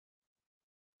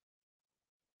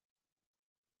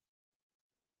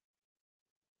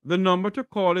 The number to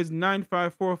call is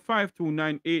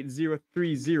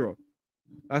 954-529-8030.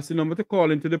 That's the number to call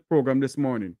into the program this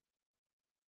morning.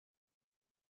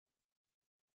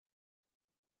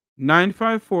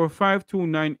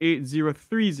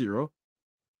 954-529-8030.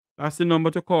 That's the number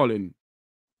to call in.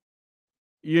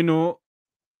 You know,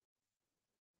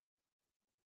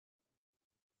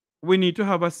 we need to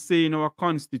have a say in our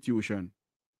constitution.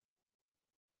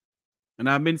 And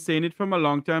I've been saying it from a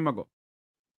long time ago.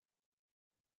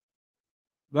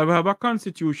 That we have a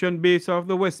constitution based off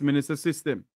the Westminster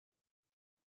system.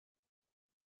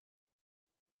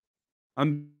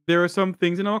 And there are some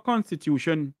things in our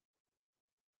constitution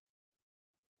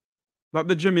that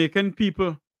the Jamaican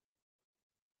people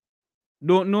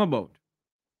don't know about.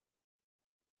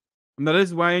 And that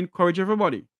is why I encourage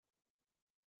everybody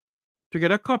to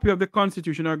get a copy of the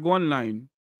Constitution or go online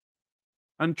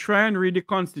and try and read the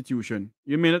Constitution.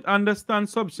 You may not understand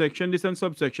subsection this and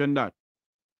subsection that,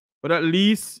 but at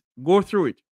least go through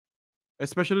it,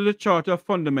 especially the Charter of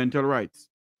Fundamental Rights,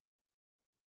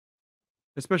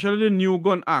 especially the new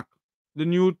Gun Act, the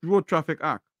new Road Traffic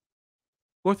Act.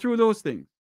 Go through those things.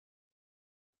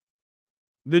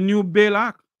 The new Bail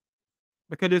Act,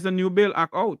 because there's a new Bail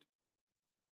Act out.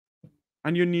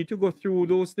 And you need to go through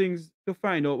those things to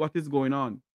find out what is going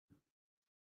on.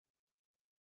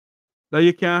 That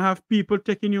you can't have people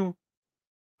taking you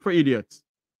for idiots.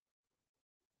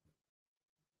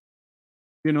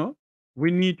 You know,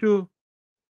 we need to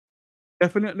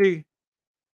definitely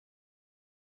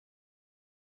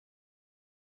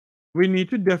hold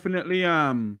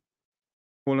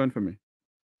on for me.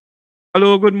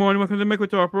 Hello, good morning. Welcome to the Make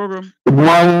With Our program. Good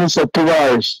morning, Mr.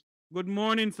 Tavares. Good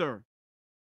morning, sir.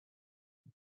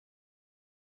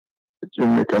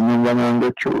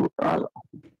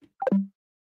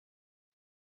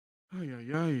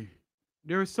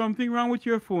 There is something wrong with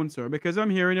your phone, sir, because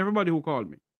I'm hearing everybody who called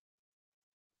me.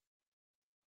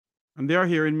 And they are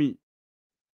hearing me.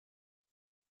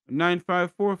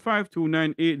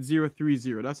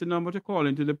 954-529-8030. That's the number to call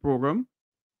into the program.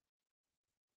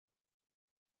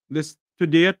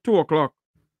 Today at 2 o'clock,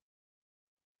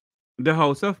 the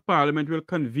House of Parliament will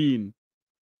convene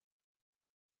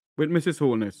with Mrs.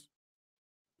 Holness.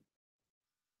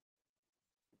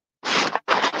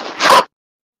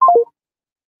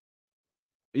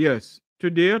 Yes,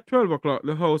 today at 12 o'clock,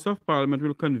 the House of Parliament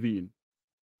will convene.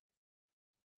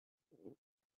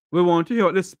 We want to hear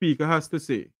what the Speaker has to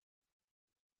say.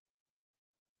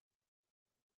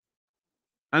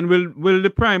 And will the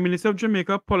Prime Minister of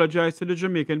Jamaica apologize to the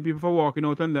Jamaican people for walking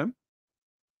out on them?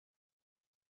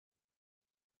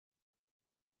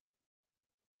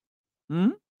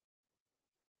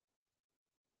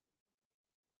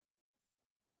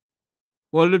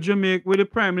 Well, the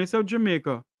Prime Minister of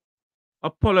Jamaica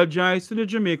apologized to the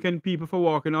Jamaican people for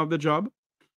walking off the job.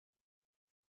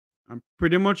 I'm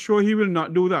pretty much sure he will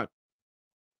not do that.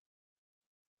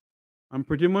 I'm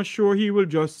pretty much sure he will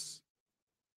just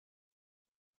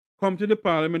come to the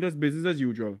Parliament as business as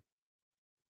usual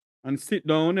and sit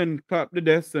down and clap the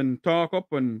desk and talk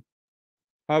up and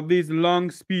have these long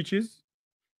speeches.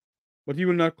 But he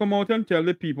will not come out and tell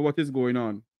the people what is going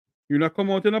on. He will not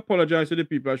come out and apologize to the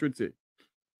people, I should say.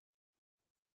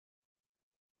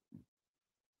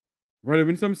 We're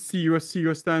living some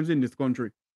serious times in this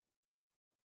country.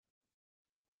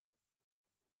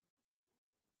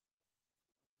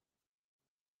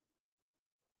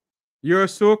 You're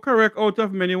so correct out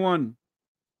of many one.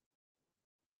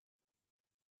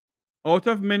 Out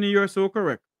of many, you're so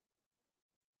correct.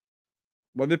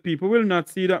 But the people will not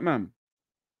see that, ma'am.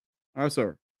 Ah,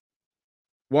 sir.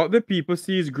 What the people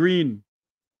see is green.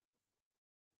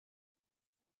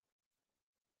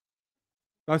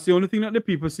 That's the only thing that the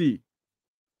people see.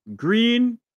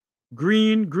 Green,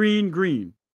 green, green,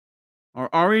 green. Or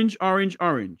orange, orange,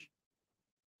 orange.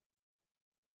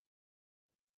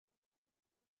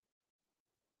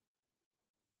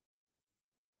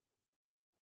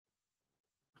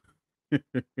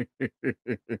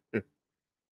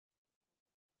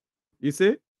 You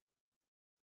see?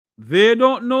 They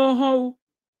don't know how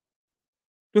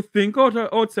to think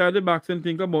outside the box and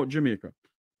think about Jamaica.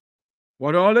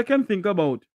 What all they can think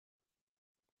about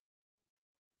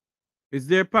is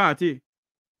their party.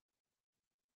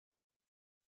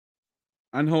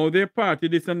 And how their party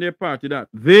this and their party that.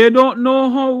 They don't know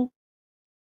how.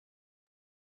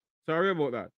 Sorry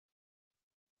about that.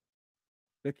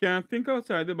 They can't think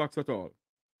outside the box at all.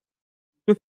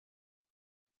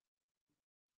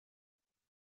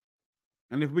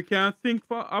 And if we can't think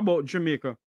about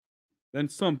Jamaica, then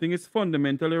something is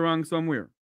fundamentally wrong somewhere.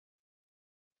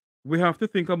 We have to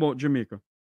think about Jamaica.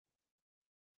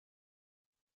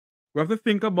 We have to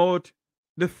think about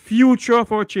the future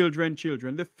of our children,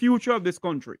 the future of this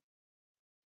country.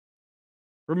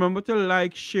 Remember to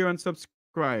like, share, and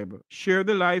subscribe. Share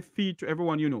the live feed to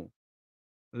everyone you know.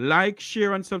 Like,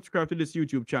 share, and subscribe to this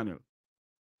YouTube channel.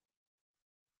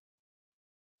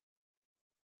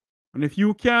 And if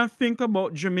you can't think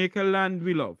about Jamaica land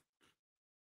we love,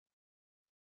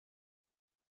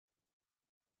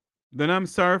 then I'm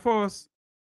sorry for us.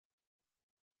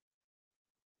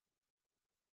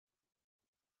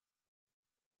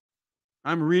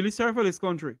 I'm really sorry for this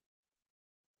country.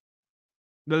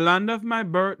 The land of my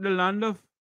birth, the land of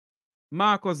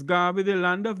Marcus Garvey, the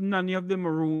land of Nanny of the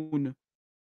Maroon,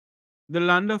 the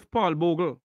land of Paul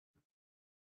Bogle,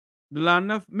 the land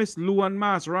of Miss Luan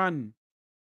Masran,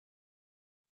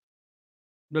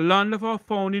 the land of our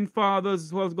founding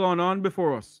fathers who has gone on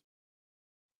before us.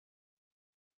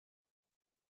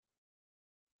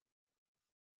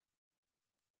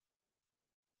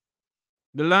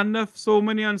 The land of so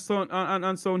many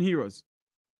unsung heroes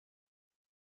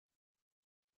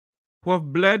who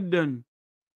have bled and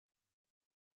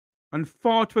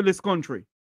fought for this country.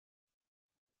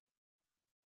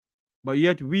 But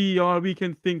yet all we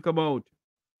can think about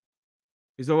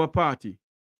is our party.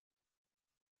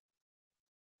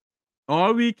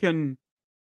 All we can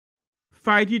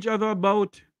fight each other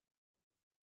about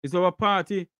is our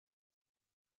party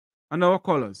and our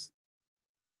colors.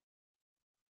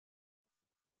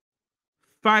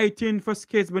 Fighting for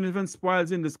skates, benefits, and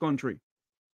spoils in this country.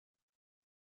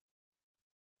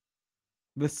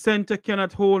 The center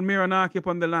cannot hold mere anarchy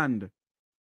upon the land.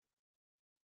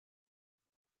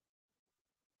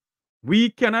 We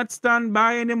cannot stand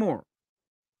by anymore.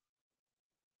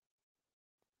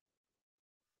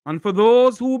 And for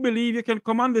those who believe you can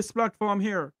come on this platform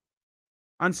here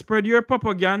and spread your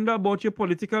propaganda about your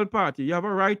political party, you have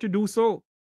a right to do so.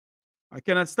 I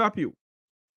cannot stop you.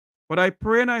 But I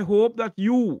pray and I hope that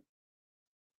you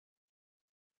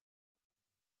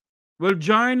will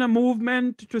join a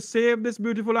movement to save this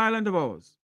beautiful island of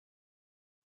ours.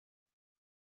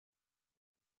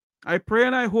 I pray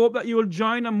and I hope that you will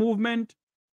join a movement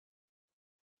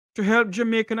to help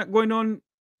Jamaica not going on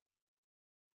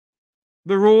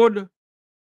the road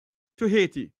to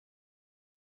Haiti.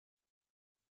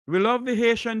 We love the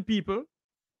Haitian people,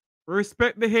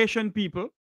 respect the Haitian people,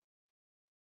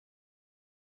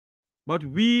 but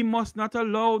we must not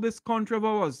allow this country of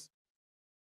ours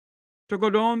to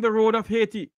go down the road of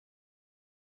Haiti,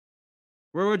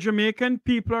 where our Jamaican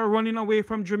people are running away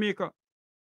from Jamaica,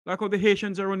 like how the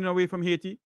Haitians are running away from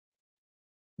Haiti,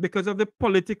 because of the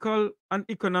political and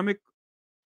economic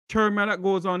turmoil that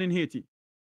goes on in Haiti.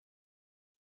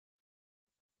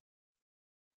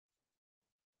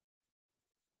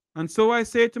 And so I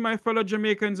say to my fellow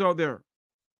Jamaicans out there,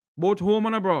 both home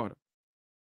and abroad,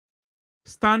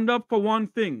 stand up for one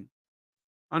thing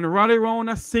and rally around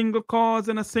a single cause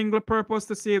and a single purpose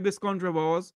to save this country of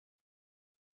ours.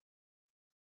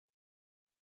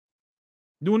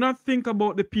 Do not think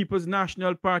about the People's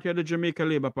National Party or the Jamaica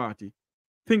Labour Party.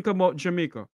 Think about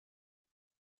Jamaica.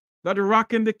 That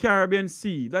rock in the Caribbean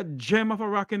Sea, that gem of a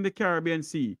rock in the Caribbean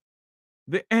Sea,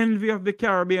 the envy of the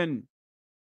Caribbean.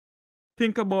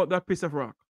 Think about that piece of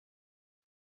rock.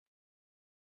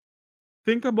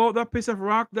 Think about that piece of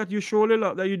rock that you surely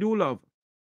love, that you do love.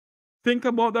 Think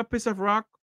about that piece of rock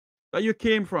that you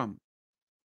came from.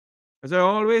 As I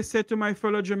always said to my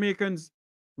fellow Jamaicans,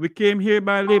 we came here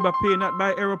by labor pay, not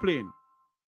by aeroplane.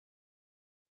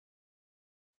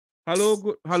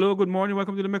 Hello, good morning.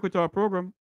 Welcome to the Make We Talk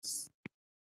program.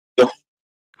 Yeah.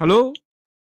 Hello?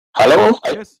 Hello?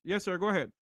 Yes, sir. Go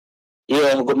ahead.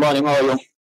 Yeah, good morning. How are you?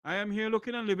 I am here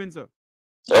looking and living, sir.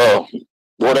 Oh,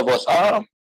 both of us.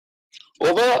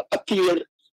 Over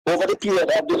the period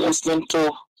I've been listening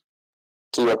to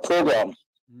your program.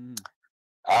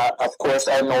 Of course,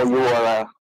 I know you are a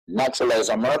naturalized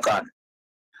American.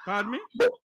 Pardon me?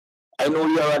 But I know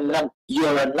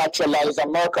you're a naturalized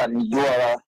American. You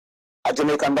are a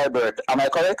Jamaican by birth. Am I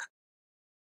correct?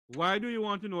 Why do you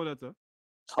want to know that, sir?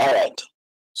 All right.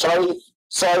 Sorry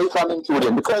if I'm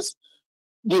intruding, because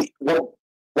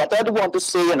what I want to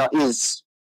say, is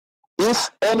if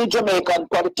any Jamaican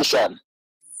politician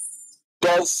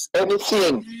does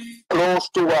anything close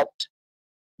to what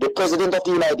the President of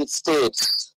the United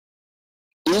States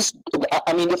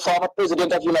the former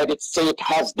President of the United States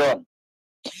has done,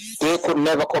 they could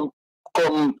never come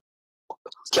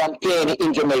campaign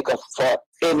in Jamaica for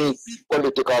any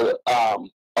political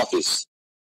office.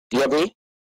 Do you agree?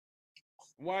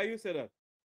 Why you say that?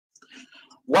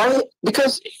 Why?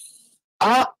 Because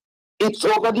it's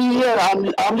over the year.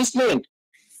 I'm listening.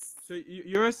 So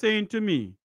you're saying to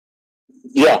me,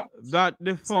 yeah, that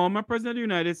the former President of the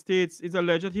United States is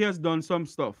alleged that he has done some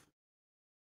stuff,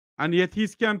 and yet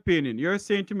he's campaigning. You're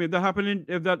saying to me if that happened,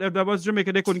 if that was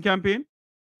Jamaica, they couldn't campaign?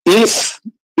 If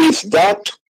that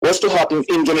was to happen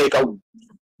in Jamaica,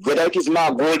 whether it is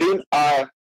Mark Golding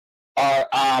or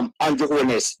Andrew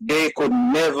Holness, they could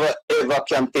never ever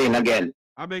campaign again.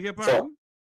 I beg your pardon?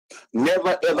 So,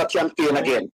 never ever campaign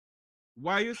again.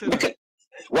 Why you say that?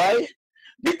 Why?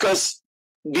 Because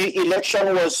the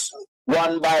election was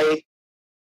won by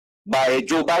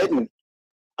Joe Biden,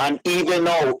 and even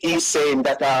now he's saying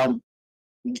that the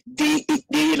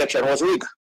election was rigged.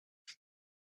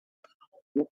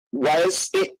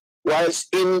 Whilst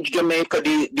in Jamaica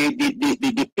the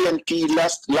PNP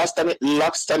lost an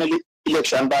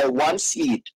election by one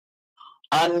seat,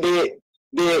 and they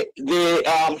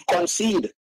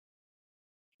concede.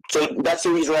 So that's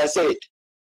the reason I say it.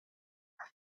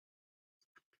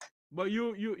 But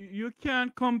you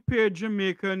can't compare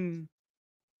Jamaican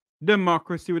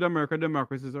democracy with American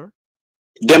democracy, sir.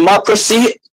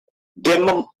 Democracy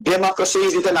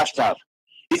is international.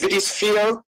 If it is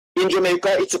fair in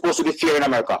Jamaica, it's supposed to be fair in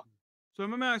America. So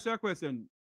let me ask you a question.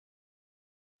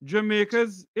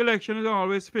 Jamaica's election is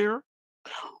always fair?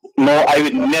 No, I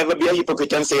would never be a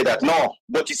hypocrite and say that. No,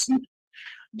 but as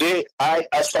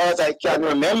far as I can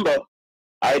remember,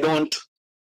 I cannot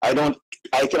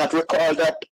recall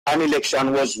that an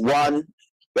election was won,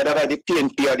 whether by the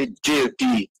PNP or the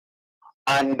JLP,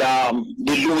 and the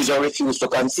loser refused to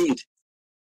concede.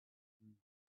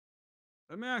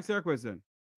 Let me ask you a question.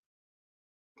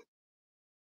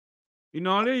 In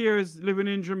all your years living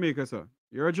in Jamaica, sir,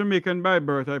 you're a Jamaican by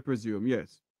birth, I presume,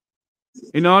 yes.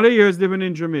 In all the years living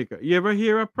in Jamaica, you ever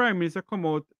hear a prime minister come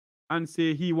out and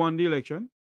say he won the election?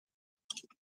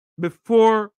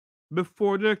 Before the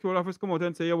electoral office come out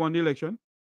and say you won the election?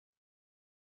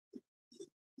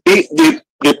 The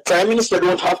prime minister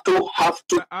don't have to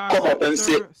come up and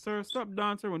say. Sir, stop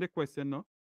dancing on the question now.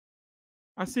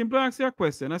 I simply ask you a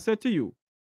question. I said to you,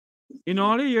 in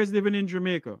all the years living in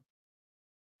Jamaica,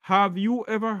 have you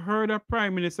ever heard a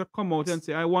prime minister come out and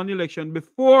say, I won the election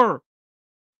before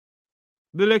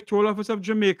the electoral office of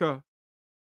Jamaica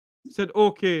said,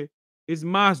 okay, is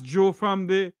Mass Joe from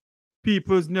the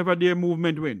People's Never Dare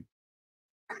movement win?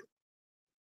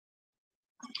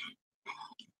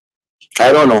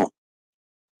 I don't know.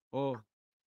 Oh.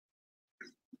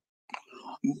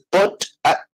 But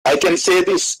I can say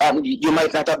this, you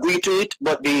might not agree to it,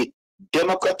 but the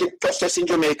democratic process in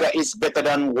Jamaica is better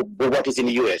than what is in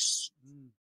the US.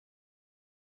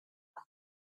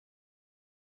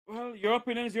 Well, your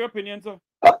opinion is your opinion, sir.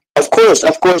 Of course,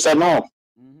 I know.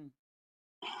 Mm-hmm.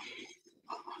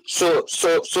 So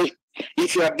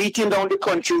If you are beating down the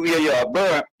country where you're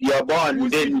born,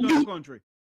 Who's then beating down the country?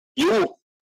 You.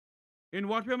 In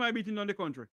what way am I beating down the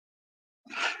country?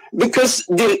 Because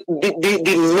the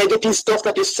negative stuff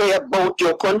that you say about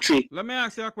your country. Let me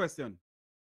ask you a question.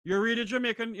 You read the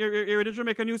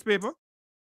Jamaican newspaper?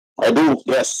 I do,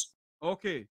 yes.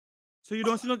 Okay. So you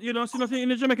don't see nothing in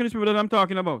the Jamaican newspaper that I'm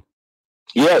talking about?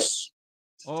 Yes.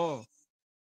 Oh.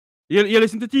 You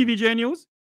listen to TVJ News?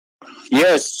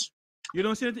 Yes. You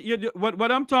don't see it,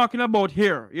 what I'm talking about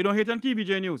here. You don't hear it on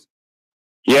TVJ News?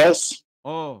 Yes.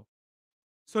 Oh.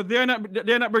 So they're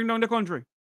not bringing down the country?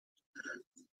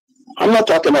 I'm not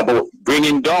talking about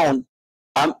bringing down.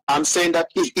 I'm saying that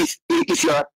if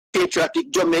you're a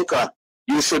patriotic Jamaican,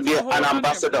 you should be an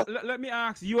ambassador. Let me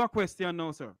ask you a question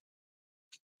now, sir.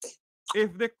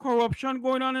 If the corruption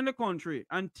going on in the country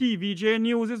and TVJ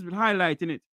News is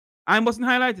highlighting it, I mustn't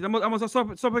highlight it. I must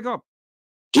stop it up.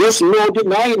 There's no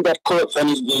denying that corruption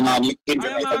is going on in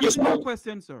Jamaica. I'm asking you a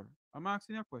question, sir. I'm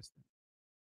asking you a question.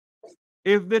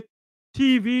 If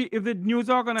the news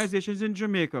organizations in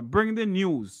Jamaica bring the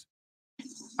news,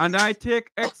 and I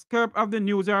take excerpt of the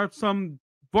news or some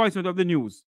voice note of the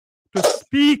news to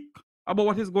speak about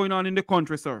what is going on in the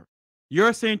country, sir,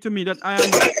 you're saying to me that I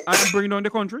am bringing down the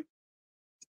country?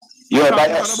 You're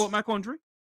biased. About my country?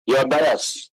 You're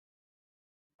biased.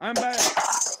 I'm biased.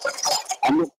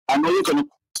 I know you're going to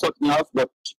cut me off, but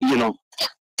you know.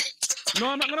 No,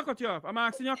 I'm not going to cut you off. I'm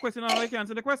asking you a question and I can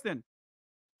answer the question.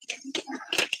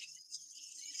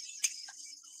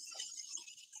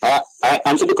 I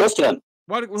answer the question.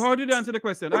 How did you answer the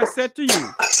question? I said to you,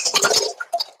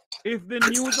 if the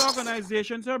news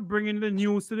organizations are bringing the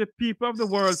news to the people of the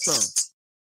world, sir,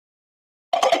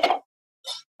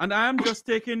 and I am just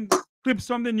taking clips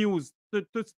from the news to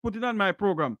put it on my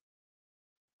program,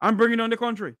 I'm bringing on the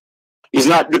country. It's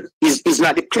not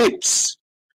the clips.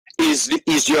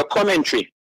 Is your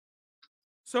commentary.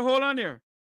 So hold on here.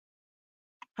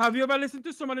 Have you ever listened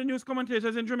to some of the news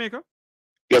commentators in Jamaica?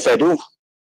 Yes, I do.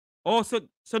 Oh, so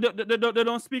they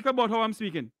don't speak about how I'm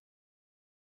speaking?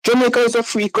 Jamaica is a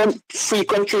free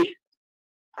country.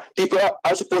 People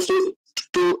are supposed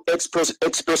to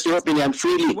express their opinion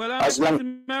freely. Well, I'm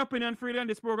expressing my opinion freely on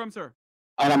this program, sir.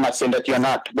 And I'm not saying that you're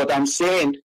not, but I'm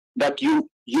saying that you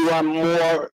are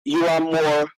more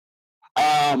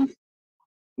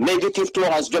negative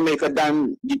towards Jamaica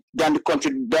than the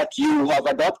country that you have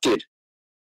adopted.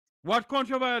 What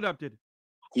country have I adopted?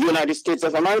 United States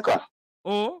of America.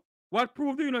 Oh, what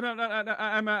proved you know that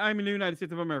I'm in the United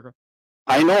States of America?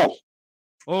 I know.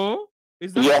 Oh,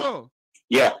 is that so?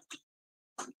 Yeah.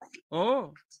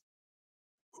 Oh.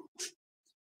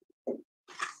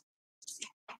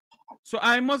 So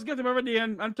I must get up every day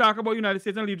and talk about United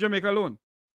States and leave Jamaica alone?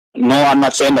 No, I'm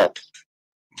not saying that.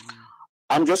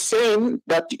 I'm just saying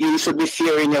that you should be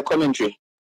fair in your commentary.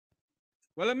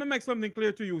 Well, let me make something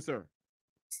clear to you, sir.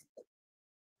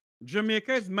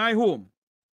 Jamaica is my home.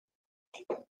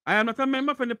 I am not a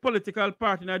member of any political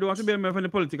party, and I don't want to be a member of any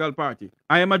political party.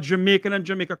 I am a Jamaican, and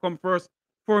Jamaica come first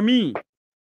for me.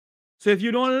 So if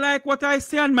you don't like what I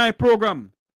say on my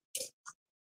program,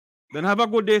 then have a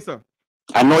good day, sir.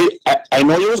 I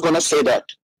know you was going to say that.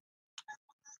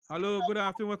 Hello, good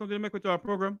afternoon. Welcome to the Make With Our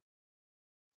program.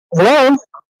 Hello?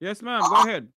 Yes, ma'am. Go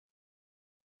ahead.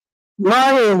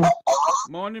 Morning.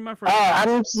 Morning, my friend.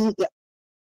 I'm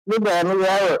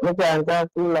can't talk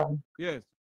too long. Yes.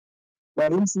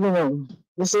 But listen,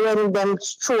 you see when them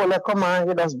troller come on,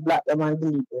 you just block them and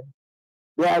delete them.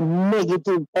 They are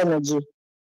negative energy.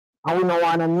 And we don't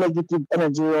want a negative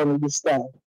energy around this time.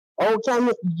 How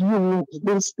can you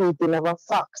be speaking of a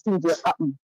fact, things that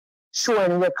happen,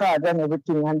 showing record and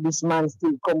everything, and this man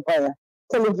still compare,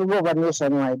 tell him to go over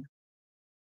nationwide.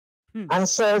 And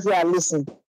so if you listen,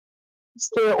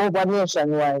 stay over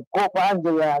nationwide, go for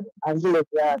Andrew Yard and Juliet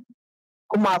Yard,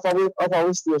 come off of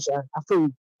our station, a free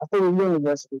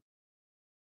university.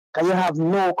 Because you have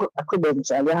no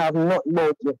credential, you have nothing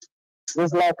about you.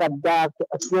 It's like a dark,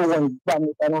 one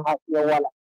bandit and a half your wallet.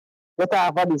 Get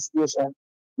off of this station,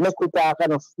 make we talk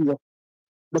and fear.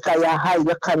 Because you hide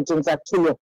your conscience and kill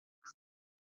you.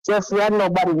 So if you have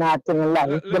nobody not telling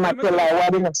lie, they might tell lie, why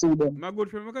didn't see them? My good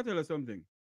friend, I can tell you something.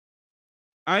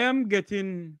 I am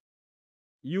getting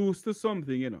used to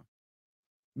something, you know.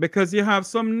 Because you have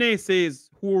some naysays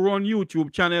who run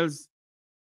YouTube channels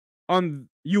on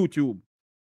YouTube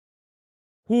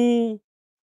who,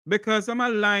 because I'm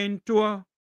aligned to a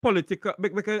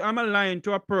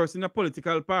person in a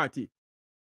political party,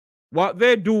 what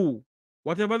they do,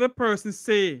 whatever the person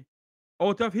say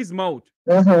out of his mouth,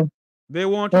 they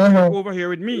want to talk over here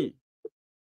with me.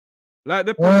 Like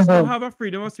the person don't have a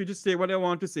freedom of speech to say what they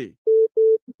want to say.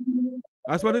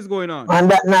 That's what is going on.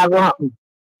 And that not going to happen.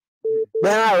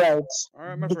 Then all right. All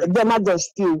right, my friend. Them are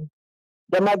just you.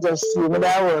 Them are just you. But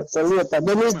I work so later.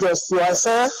 Them is just you,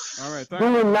 sir. All right.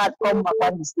 Do not come back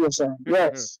on the station.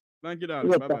 Yes. Thank you,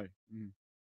 darling. Bye-bye.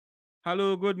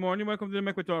 Hello, good morning. Welcome to the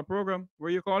Make We Talk program. Where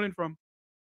are you calling from?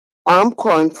 I'm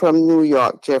calling from New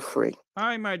York, Jeffrey.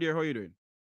 Hi, my dear. How are you doing?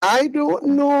 I don't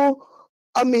know.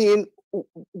 I mean,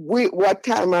 what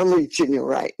time I'm reaching you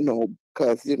right now,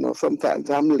 because, you know, sometimes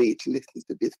I'm late to listen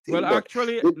to this thing. Well,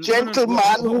 actually, the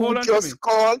gentleman who just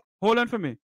called. Hold on for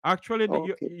me. Actually,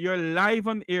 you're live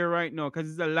on air right now because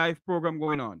it's a live program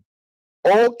going on.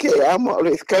 Okay, I'm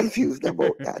always confused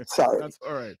about that. Sorry. That's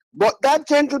all right. But that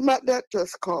gentleman that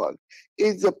just called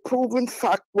is a proven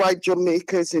fact why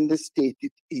Jamaica is in the state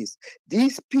it is.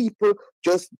 These people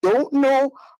just don't know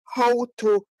how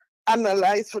to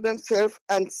analyze for themselves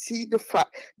and see the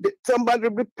fact that somebody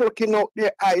will be plucking out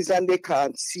their eyes and they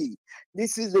can't see.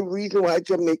 This is the reason why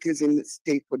Jamaica is in the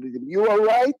state for them. You are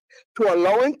right to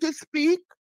allow him to speak.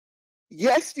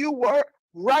 Yes, you were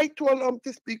right to allow him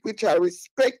to speak, which I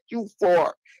respect you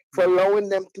for allowing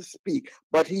them to speak.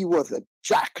 But he was a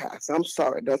jackass. I'm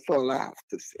sorry, that's all I have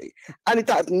to say. And it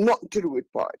has nothing to do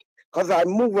with party. Because I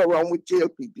move around with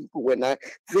JLP people when I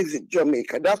visit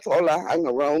Jamaica. That's all I hang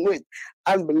around with.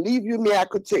 And believe you me, I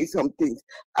could say some things.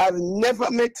 I've never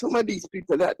met some of these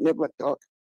people that never talk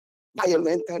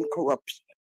violent and corruption.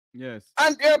 Yes.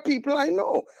 And there are people I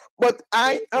know. But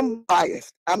I am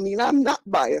biased. I mean, I'm not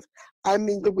biased. I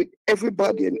mingle with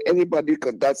everybody and anybody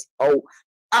because that's how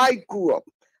I grew up.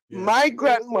 Yes. My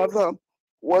grandmother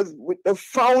was with the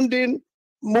founding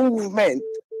movement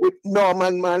with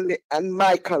Norman Manley and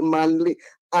Michael Manley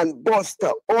and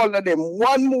Buster, all of them.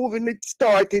 One movement it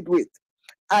started with.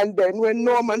 And then when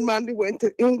Norman Manley went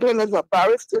to England as a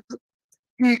barrister,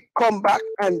 he come back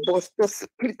and Buster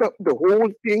split up the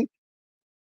whole thing.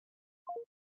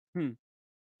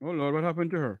 Oh, Lord, what happened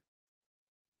to her?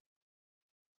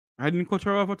 I didn't cut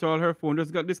her off at all. Her phone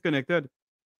just got disconnected.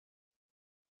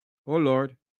 Oh,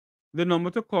 Lord. The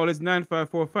number to call is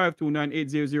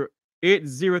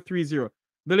 954-529-8030.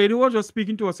 The lady was just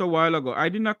speaking to us a while ago. I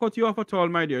did not cut you off at all,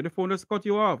 my dear. The phone just cut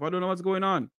you off. I don't know what's going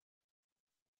on.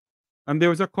 And there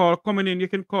was a call coming in. You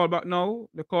can call back now.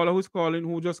 The caller who's calling,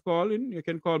 who just called in, you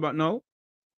can call back now.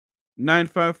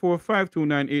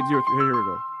 954-529-8030. Here we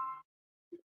go.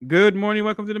 Good morning.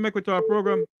 Welcome to the Make We Talk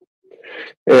program.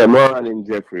 Hey, morning,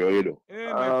 Jeffrey. How you doing? Hey,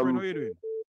 my friend. How you doing?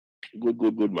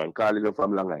 Good, man. Calling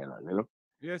from Long Island, you know?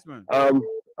 Yes, man. I'll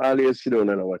sit down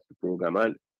and watch the program.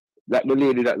 And that the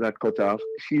lady that got cut off,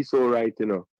 she's so right, you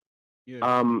know.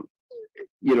 Yeah.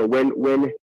 You know,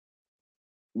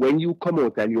 when you come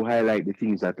out and you highlight the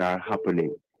things that are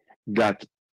happening that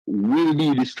will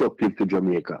be destructive to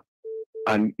Jamaica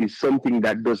and is something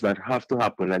that does not have to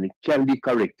happen and it can be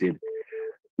corrected.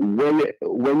 When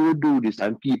you do this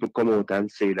and people come out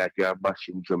and say that you are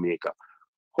bashing Jamaica,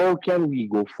 how can we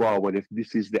go forward if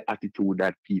this is the attitude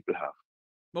that people have?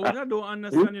 But what I don't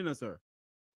understand, you know, sir.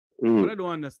 What I don't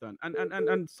understand.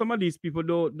 And some of these people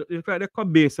don't, it's like they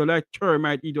cut base, so like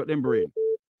termite eat out them brain.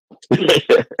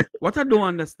 What I don't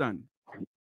understand,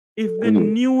 if the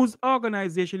news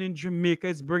organization in Jamaica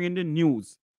is bringing the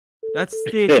news that's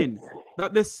stating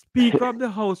that the Speaker of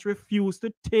the House refused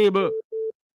to table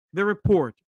the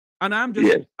report, and I'm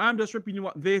just repeating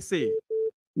what they say.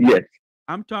 Yes.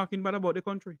 I'm talking about the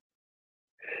country.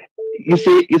 You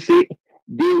see,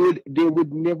 they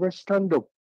would never stand up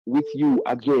with you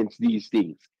against these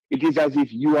things. It is as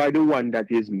if you are the one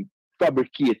that is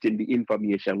fabricating the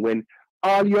information when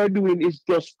all you are doing is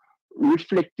just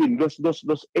reflecting, just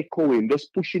echoing,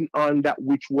 just pushing on that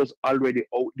which was already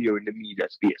out there in the media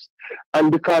space.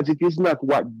 And because it is not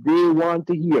what they want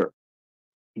to hear,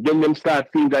 then them start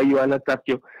thinking that you are an attack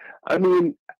you. I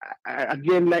mean,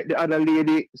 again, like the other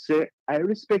lady said, I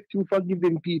respect you for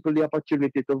giving people the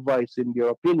opportunity to voice in their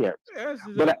opinions. Yes,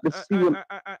 but at the same,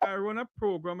 I run a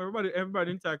program. Everybody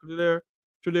entitled to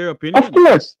their opinion. Of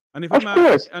course. And if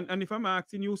I'm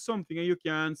asking you something and you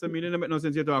can't answer me, then it makes no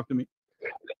sense you talk to me.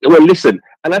 Well, listen,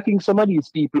 and I think some of these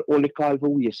people only call for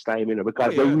waste time, you know,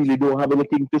 because they really don't have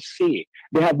anything to say.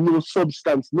 They have no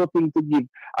substance, nothing to give.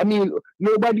 I mean,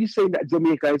 nobody's saying that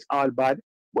Jamaica is all bad,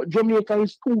 but Jamaica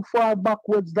is too far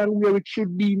backwards than where it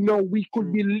should be now. We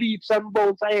could be leaps and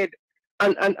bounds ahead.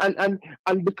 And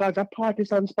because of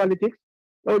partisans politics.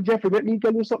 Oh, Jeffrey, let me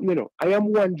tell you something, you know. I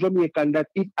am one Jamaican that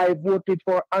if I voted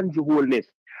for Andrew Holness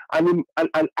and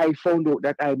I found out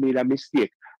that I made a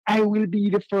mistake, I will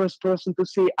be the first person to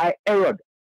say I erred.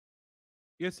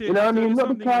 Yes, you know what I mean?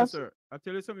 Not because... I'll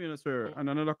tell you something, sir. And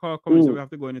another call coming, so we have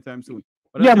to go anytime soon.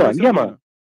 But yeah, man.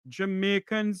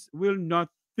 Jamaicans will not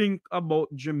think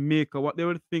about Jamaica, what they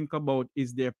will think about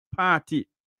is their party.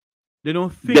 They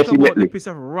don't think about the piece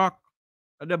of rock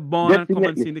that they're born and come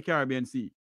and see in the Caribbean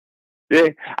Sea. Yeah,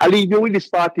 I'll leave you with this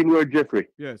parting word, Jeffrey.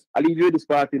 Yes. I'll leave you with this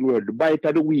parting word. The bite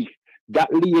of the week.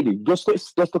 That lady, just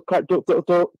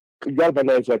to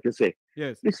galvanize what you say.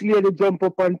 Yes. This lady jump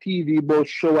up on TV about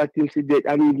shower till she dead,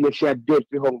 and even if she had dead,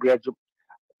 she hungry.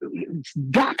 It's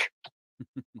dark.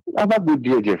 Have a good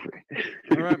day, Jeffrey.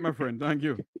 All right, my friend. Thank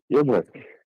you. Yeah, man.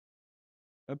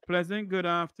 A pleasant good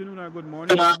afternoon or good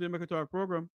morning to the Make a Talk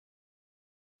program.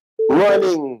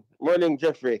 Morning,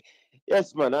 Jeffrey.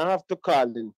 Yes, man, I have to call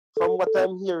in. From what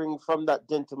I'm hearing from that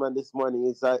gentleman this morning,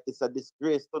 it's a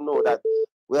disgrace to know that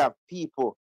we have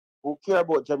people who care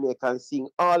about Jamaica and seeing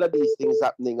all of these things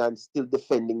happening and still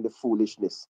defending the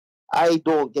foolishness. I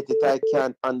don't get it. I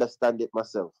can't understand it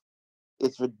myself.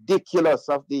 It's ridiculous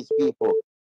of these people.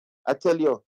 I tell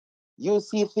you, you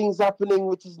see things happening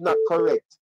which is not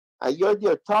correct, and you're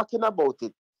there talking about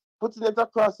it, putting it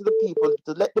across to the people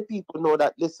to let the people know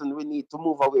that, listen, we need to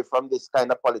move away from this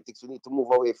kind of politics. We need to move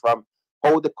away from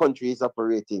how the country is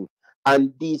operating.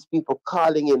 And these people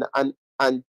calling in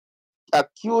and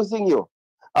accusing you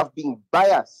of being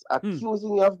biased,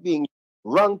 accusing you of being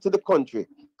wrong to the country.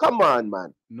 Come on,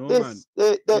 man. No, man.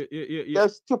 They're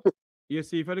stupid. You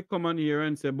see, if I come on here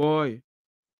and say, boy,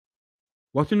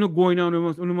 what's going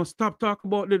on? We must stop talking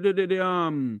about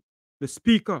the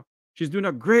speaker. She's doing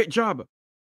a great job.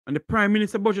 And the Prime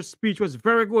Minister budget speech was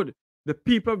very good. The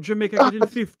people of Jamaica getting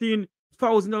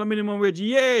 $15,000 minimum wage.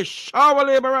 Yeah, shower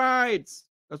labor rights.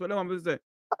 That's what they want to say.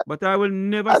 But I will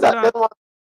never say that.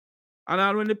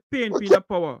 And when the PNP in the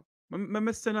power,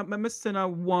 I send a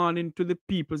warning to the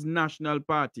People's National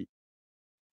Party.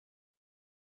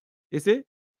 You see?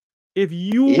 If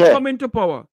you come into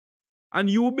power and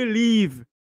you believe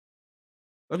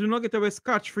that you not get away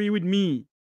scotch-free with me,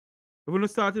 if we're not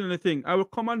starting anything, I will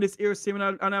come on this air same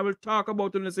and I will talk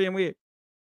about it in the same way.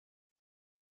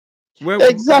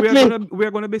 Exactly.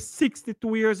 We're going to be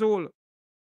 62 years old.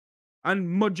 And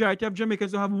majority of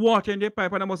Jamaicans don't have water in their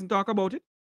pipe and I mustn't talk about it.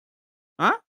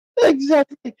 Huh?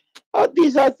 Exactly.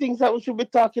 These are things that we should be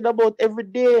talking about every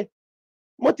day.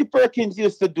 Monty Perkins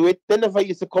used to do it. They never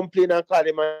used to complain and call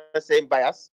him and say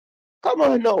bias. Come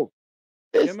on now.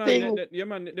 This thing. They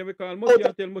will call Monty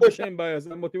and tell Monty saying bias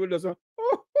and Monty will just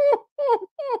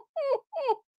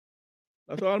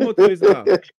That's all Monty is now.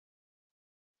 Yeah,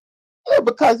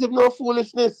 because of no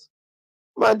foolishness.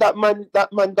 Man, that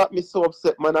man got me so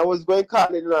upset, man. I was going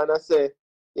calling and I say,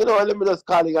 let me just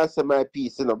call and say my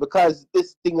piece, because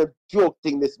this thing a joke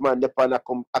thing, this man, the pan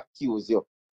come accuse you.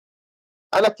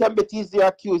 And I can bet easier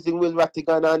accusing Will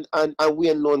Rattigan and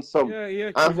Wayne Lonesome.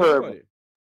 Yeah, and Herb.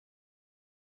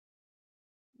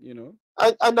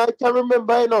 And I can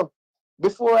remember,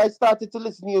 before I started to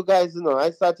listen to you guys,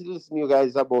 I started to listen to you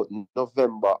guys about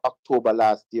November, October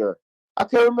last year. I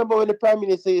can remember when the Prime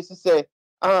Minister used to say,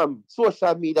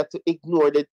 social media to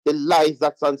ignore the lies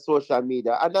that's on social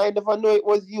media. And I never know it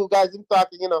was you guys I'm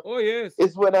talking, Oh, yes.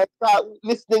 It's when I start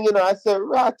listening, I say,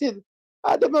 Ratted,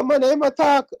 I don't know my name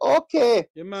talk. Okay.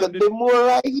 Yeah, man, so the more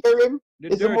I hear him,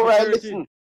 the more I listen.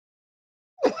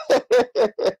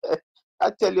 I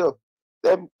tell you,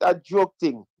 that joke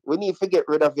thing, we need to get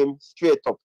rid of him straight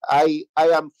up. I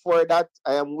am for that.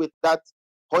 I am with that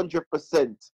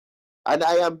 100%. And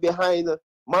I am behind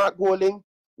Mark Golding.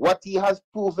 What he has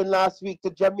proven last week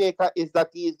to Jamaica is that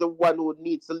he is the one who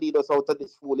needs to lead us out of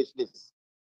this foolishness.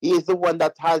 He is the one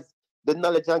that has the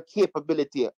knowledge and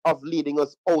capability of leading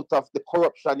us out of the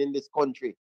corruption in this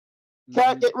country.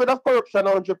 Can't get rid of corruption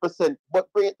 100%,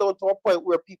 but bring it down to a point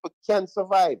where people can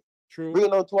survive. True. Bring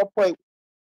it down to a point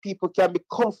people can be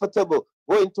comfortable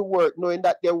going to work, knowing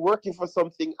that they're working for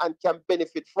something and can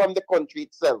benefit from the country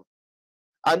itself,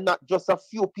 and not just a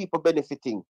few people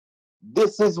benefiting.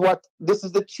 This is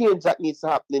the change that needs to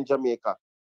happen in Jamaica.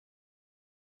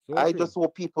 So I just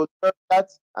hope people learn that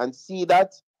and see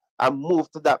that and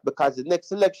move to that, because the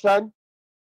next election,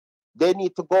 they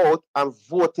need to go out and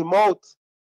vote him out.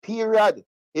 Period.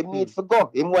 Him need to go.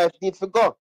 Him wife need to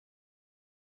go.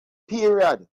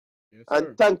 Period. Yes,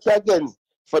 and thank you again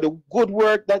for the good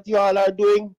work that you all are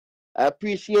doing. I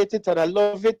appreciate it and I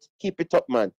love it. Keep it up,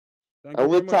 man. And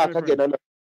we'll talk again.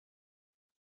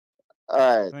 All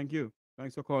right. Thank you.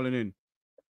 Thanks for calling in.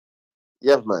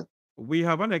 Yes, man. We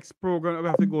have a next program we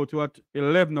have to go to at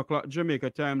 11 o'clock Jamaica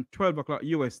time, 12 o'clock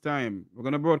US time. We're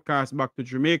going to broadcast back to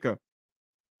Jamaica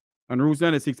on Roots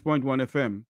 96.1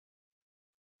 FM.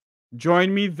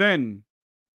 Join me then.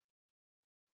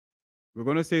 We're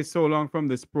going to say so long from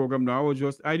this program now.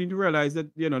 I didn't realize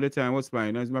that, the time was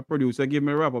fine. As my producer gave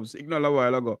me a wrap-up signal a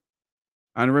while ago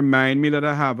and remind me that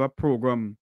I have a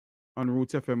program on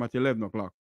Roots FM at 11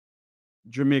 o'clock.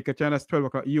 Jamaica time, that's 12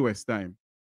 o'clock US time.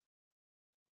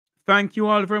 Thank you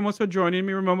all very much for joining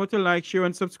me. Remember to like, share,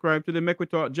 and subscribe to the Make We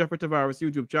Talk Jeffrey Tavares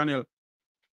YouTube channel.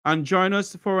 And join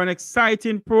us for an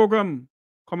exciting program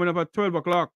coming up at 12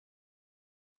 o'clock.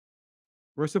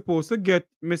 We're supposed to get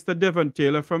Mr. Devon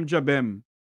Taylor from Jabem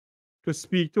to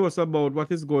speak to us about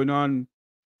what is going on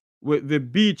with the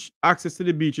beach, access to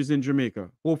the beaches in Jamaica.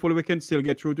 Hopefully we can still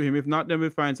get through to him. If not, then we'll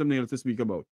find something else to speak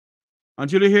about.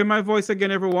 Until you hear my voice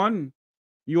again, everyone,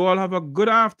 you all have a good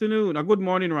afternoon, a good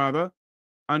morning rather,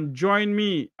 and join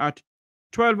me at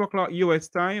 12 o'clock US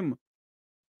time,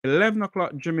 11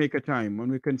 o'clock Jamaica time,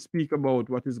 when we can speak about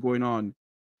what is going on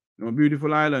in a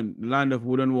beautiful island, land of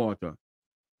wood and water.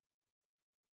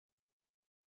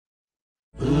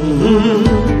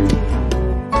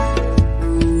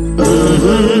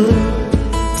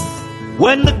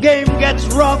 When the game gets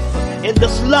rough and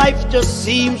this life just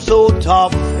seems so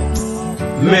tough,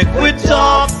 make we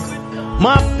talk,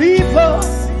 my people,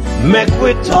 make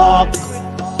we talk.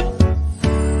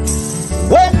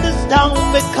 When this town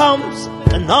becomes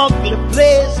an ugly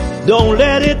place, don't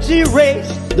let it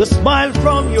erase the smile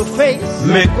from your face.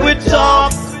 Make we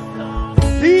talk,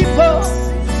 people,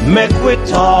 make we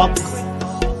talk.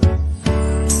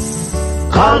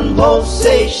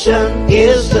 Conversation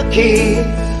is the key,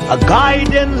 a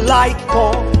guiding light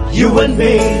for you and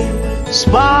me.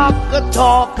 Spark a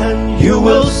talk and you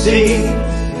will see.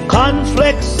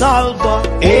 Conflict solver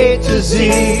A to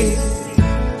Z.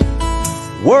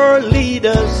 World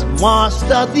leaders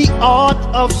master the art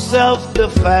of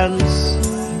self-defense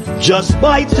just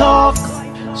by talk.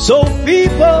 So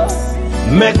people,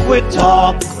 make we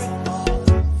talk.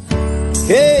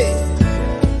 Hey,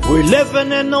 we're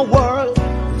living in a world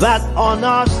that on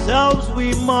ourselves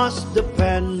we must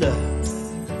depend.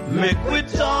 Make we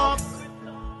talk.